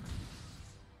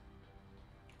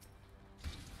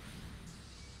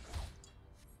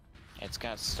 It's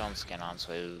got stone skin on,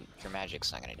 so your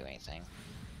magic's not gonna do anything.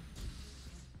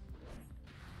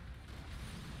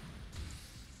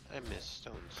 I miss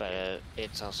stone But skin.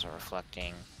 it's also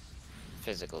reflecting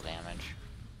physical damage.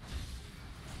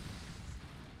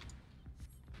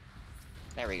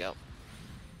 There we go.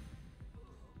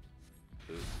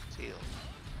 Ooh, seal.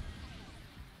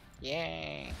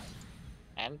 Yay!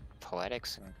 And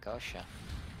Poetics and Gosha.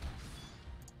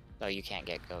 Though you can't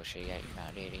get Gosha, you got your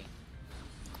Mount 80.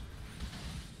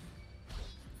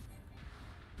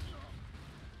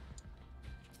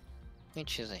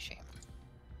 Which is a shame.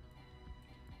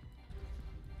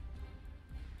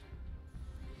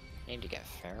 Need to get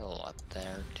Feral up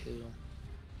there too.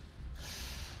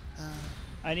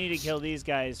 I need to kill these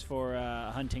guys for a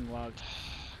hunting log.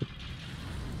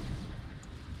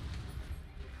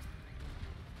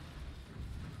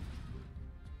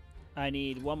 I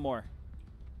need one more.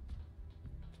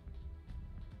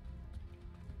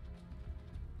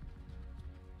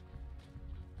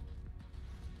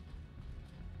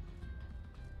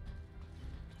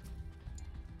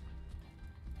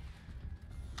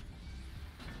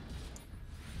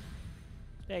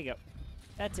 There you go.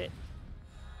 That's it.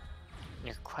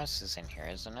 Your quest is in here,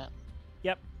 isn't it?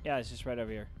 Yep. Yeah, it's just right over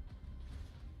here.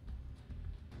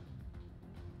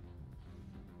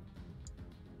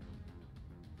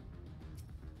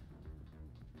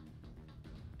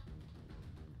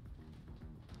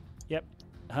 Yep.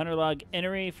 Hunter log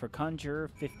entry for Conjure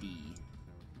 50.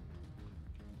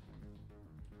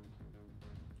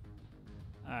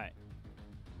 Alright.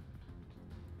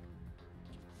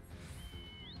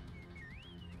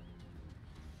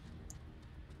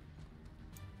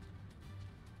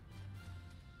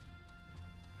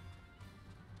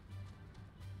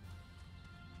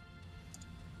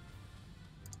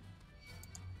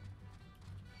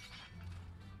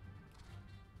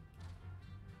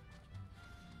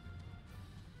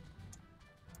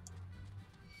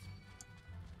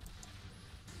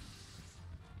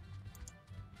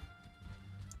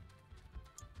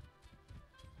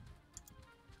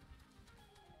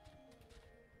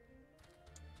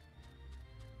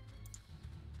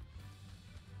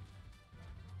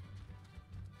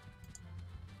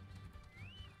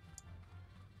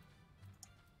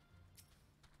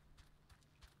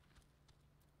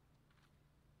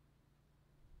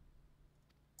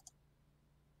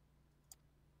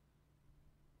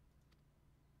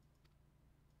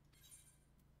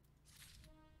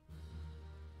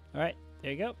 Alright,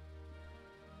 there you go.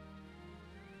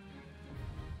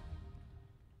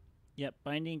 Yep,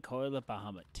 binding coil of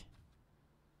Bahamut.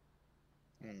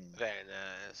 Very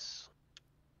nice.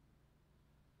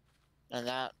 And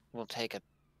that will take a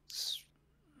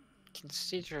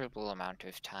considerable amount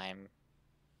of time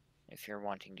if you're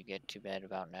wanting to get to bed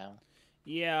about now.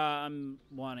 Yeah, I'm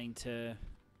wanting to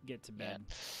get to bed.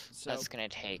 Yeah. So That's gonna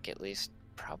take at least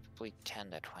probably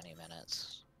 10 to 20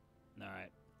 minutes.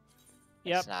 alright.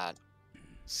 It's not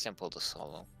simple to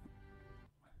solo.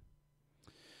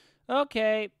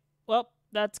 Okay. Well,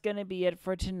 that's going to be it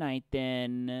for tonight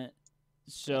then.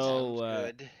 So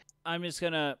Sounds good. I'm just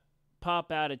going to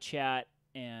pop out of chat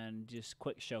and just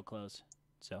quick show close.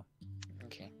 So,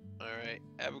 Okay. All right.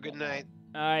 Have a good night.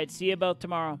 all right, see you both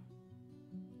tomorrow.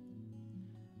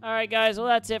 All right, guys. Well,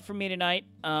 that's it for me tonight.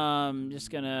 Just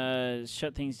going to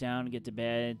shut things down and get to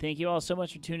bed. Thank you all so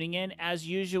much for tuning in. As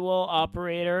usual,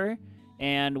 operator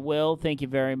and Will, thank you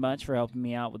very much for helping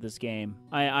me out with this game.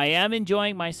 I am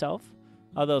enjoying myself,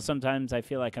 although sometimes I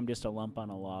feel like I'm just a lump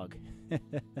on a log.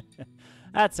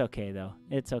 That's okay, though.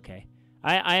 It's okay.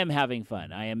 I am having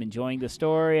fun. I am enjoying the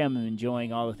story. I'm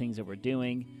enjoying all the things that we're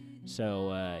doing.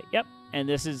 So, yep. And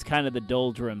this is kind of the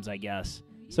doldrums, I guess.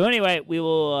 So anyway, we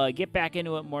will get back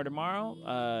into it more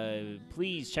tomorrow.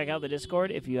 Please check out the Discord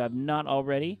if you have not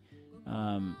already.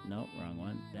 Nope, wrong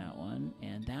one. That one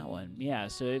and that one. Yeah,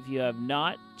 so if you have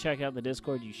not checked out the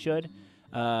Discord, you should.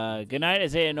 Good night,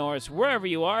 Isaiah Norris, wherever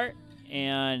you are,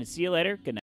 and see you later.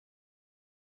 Good night.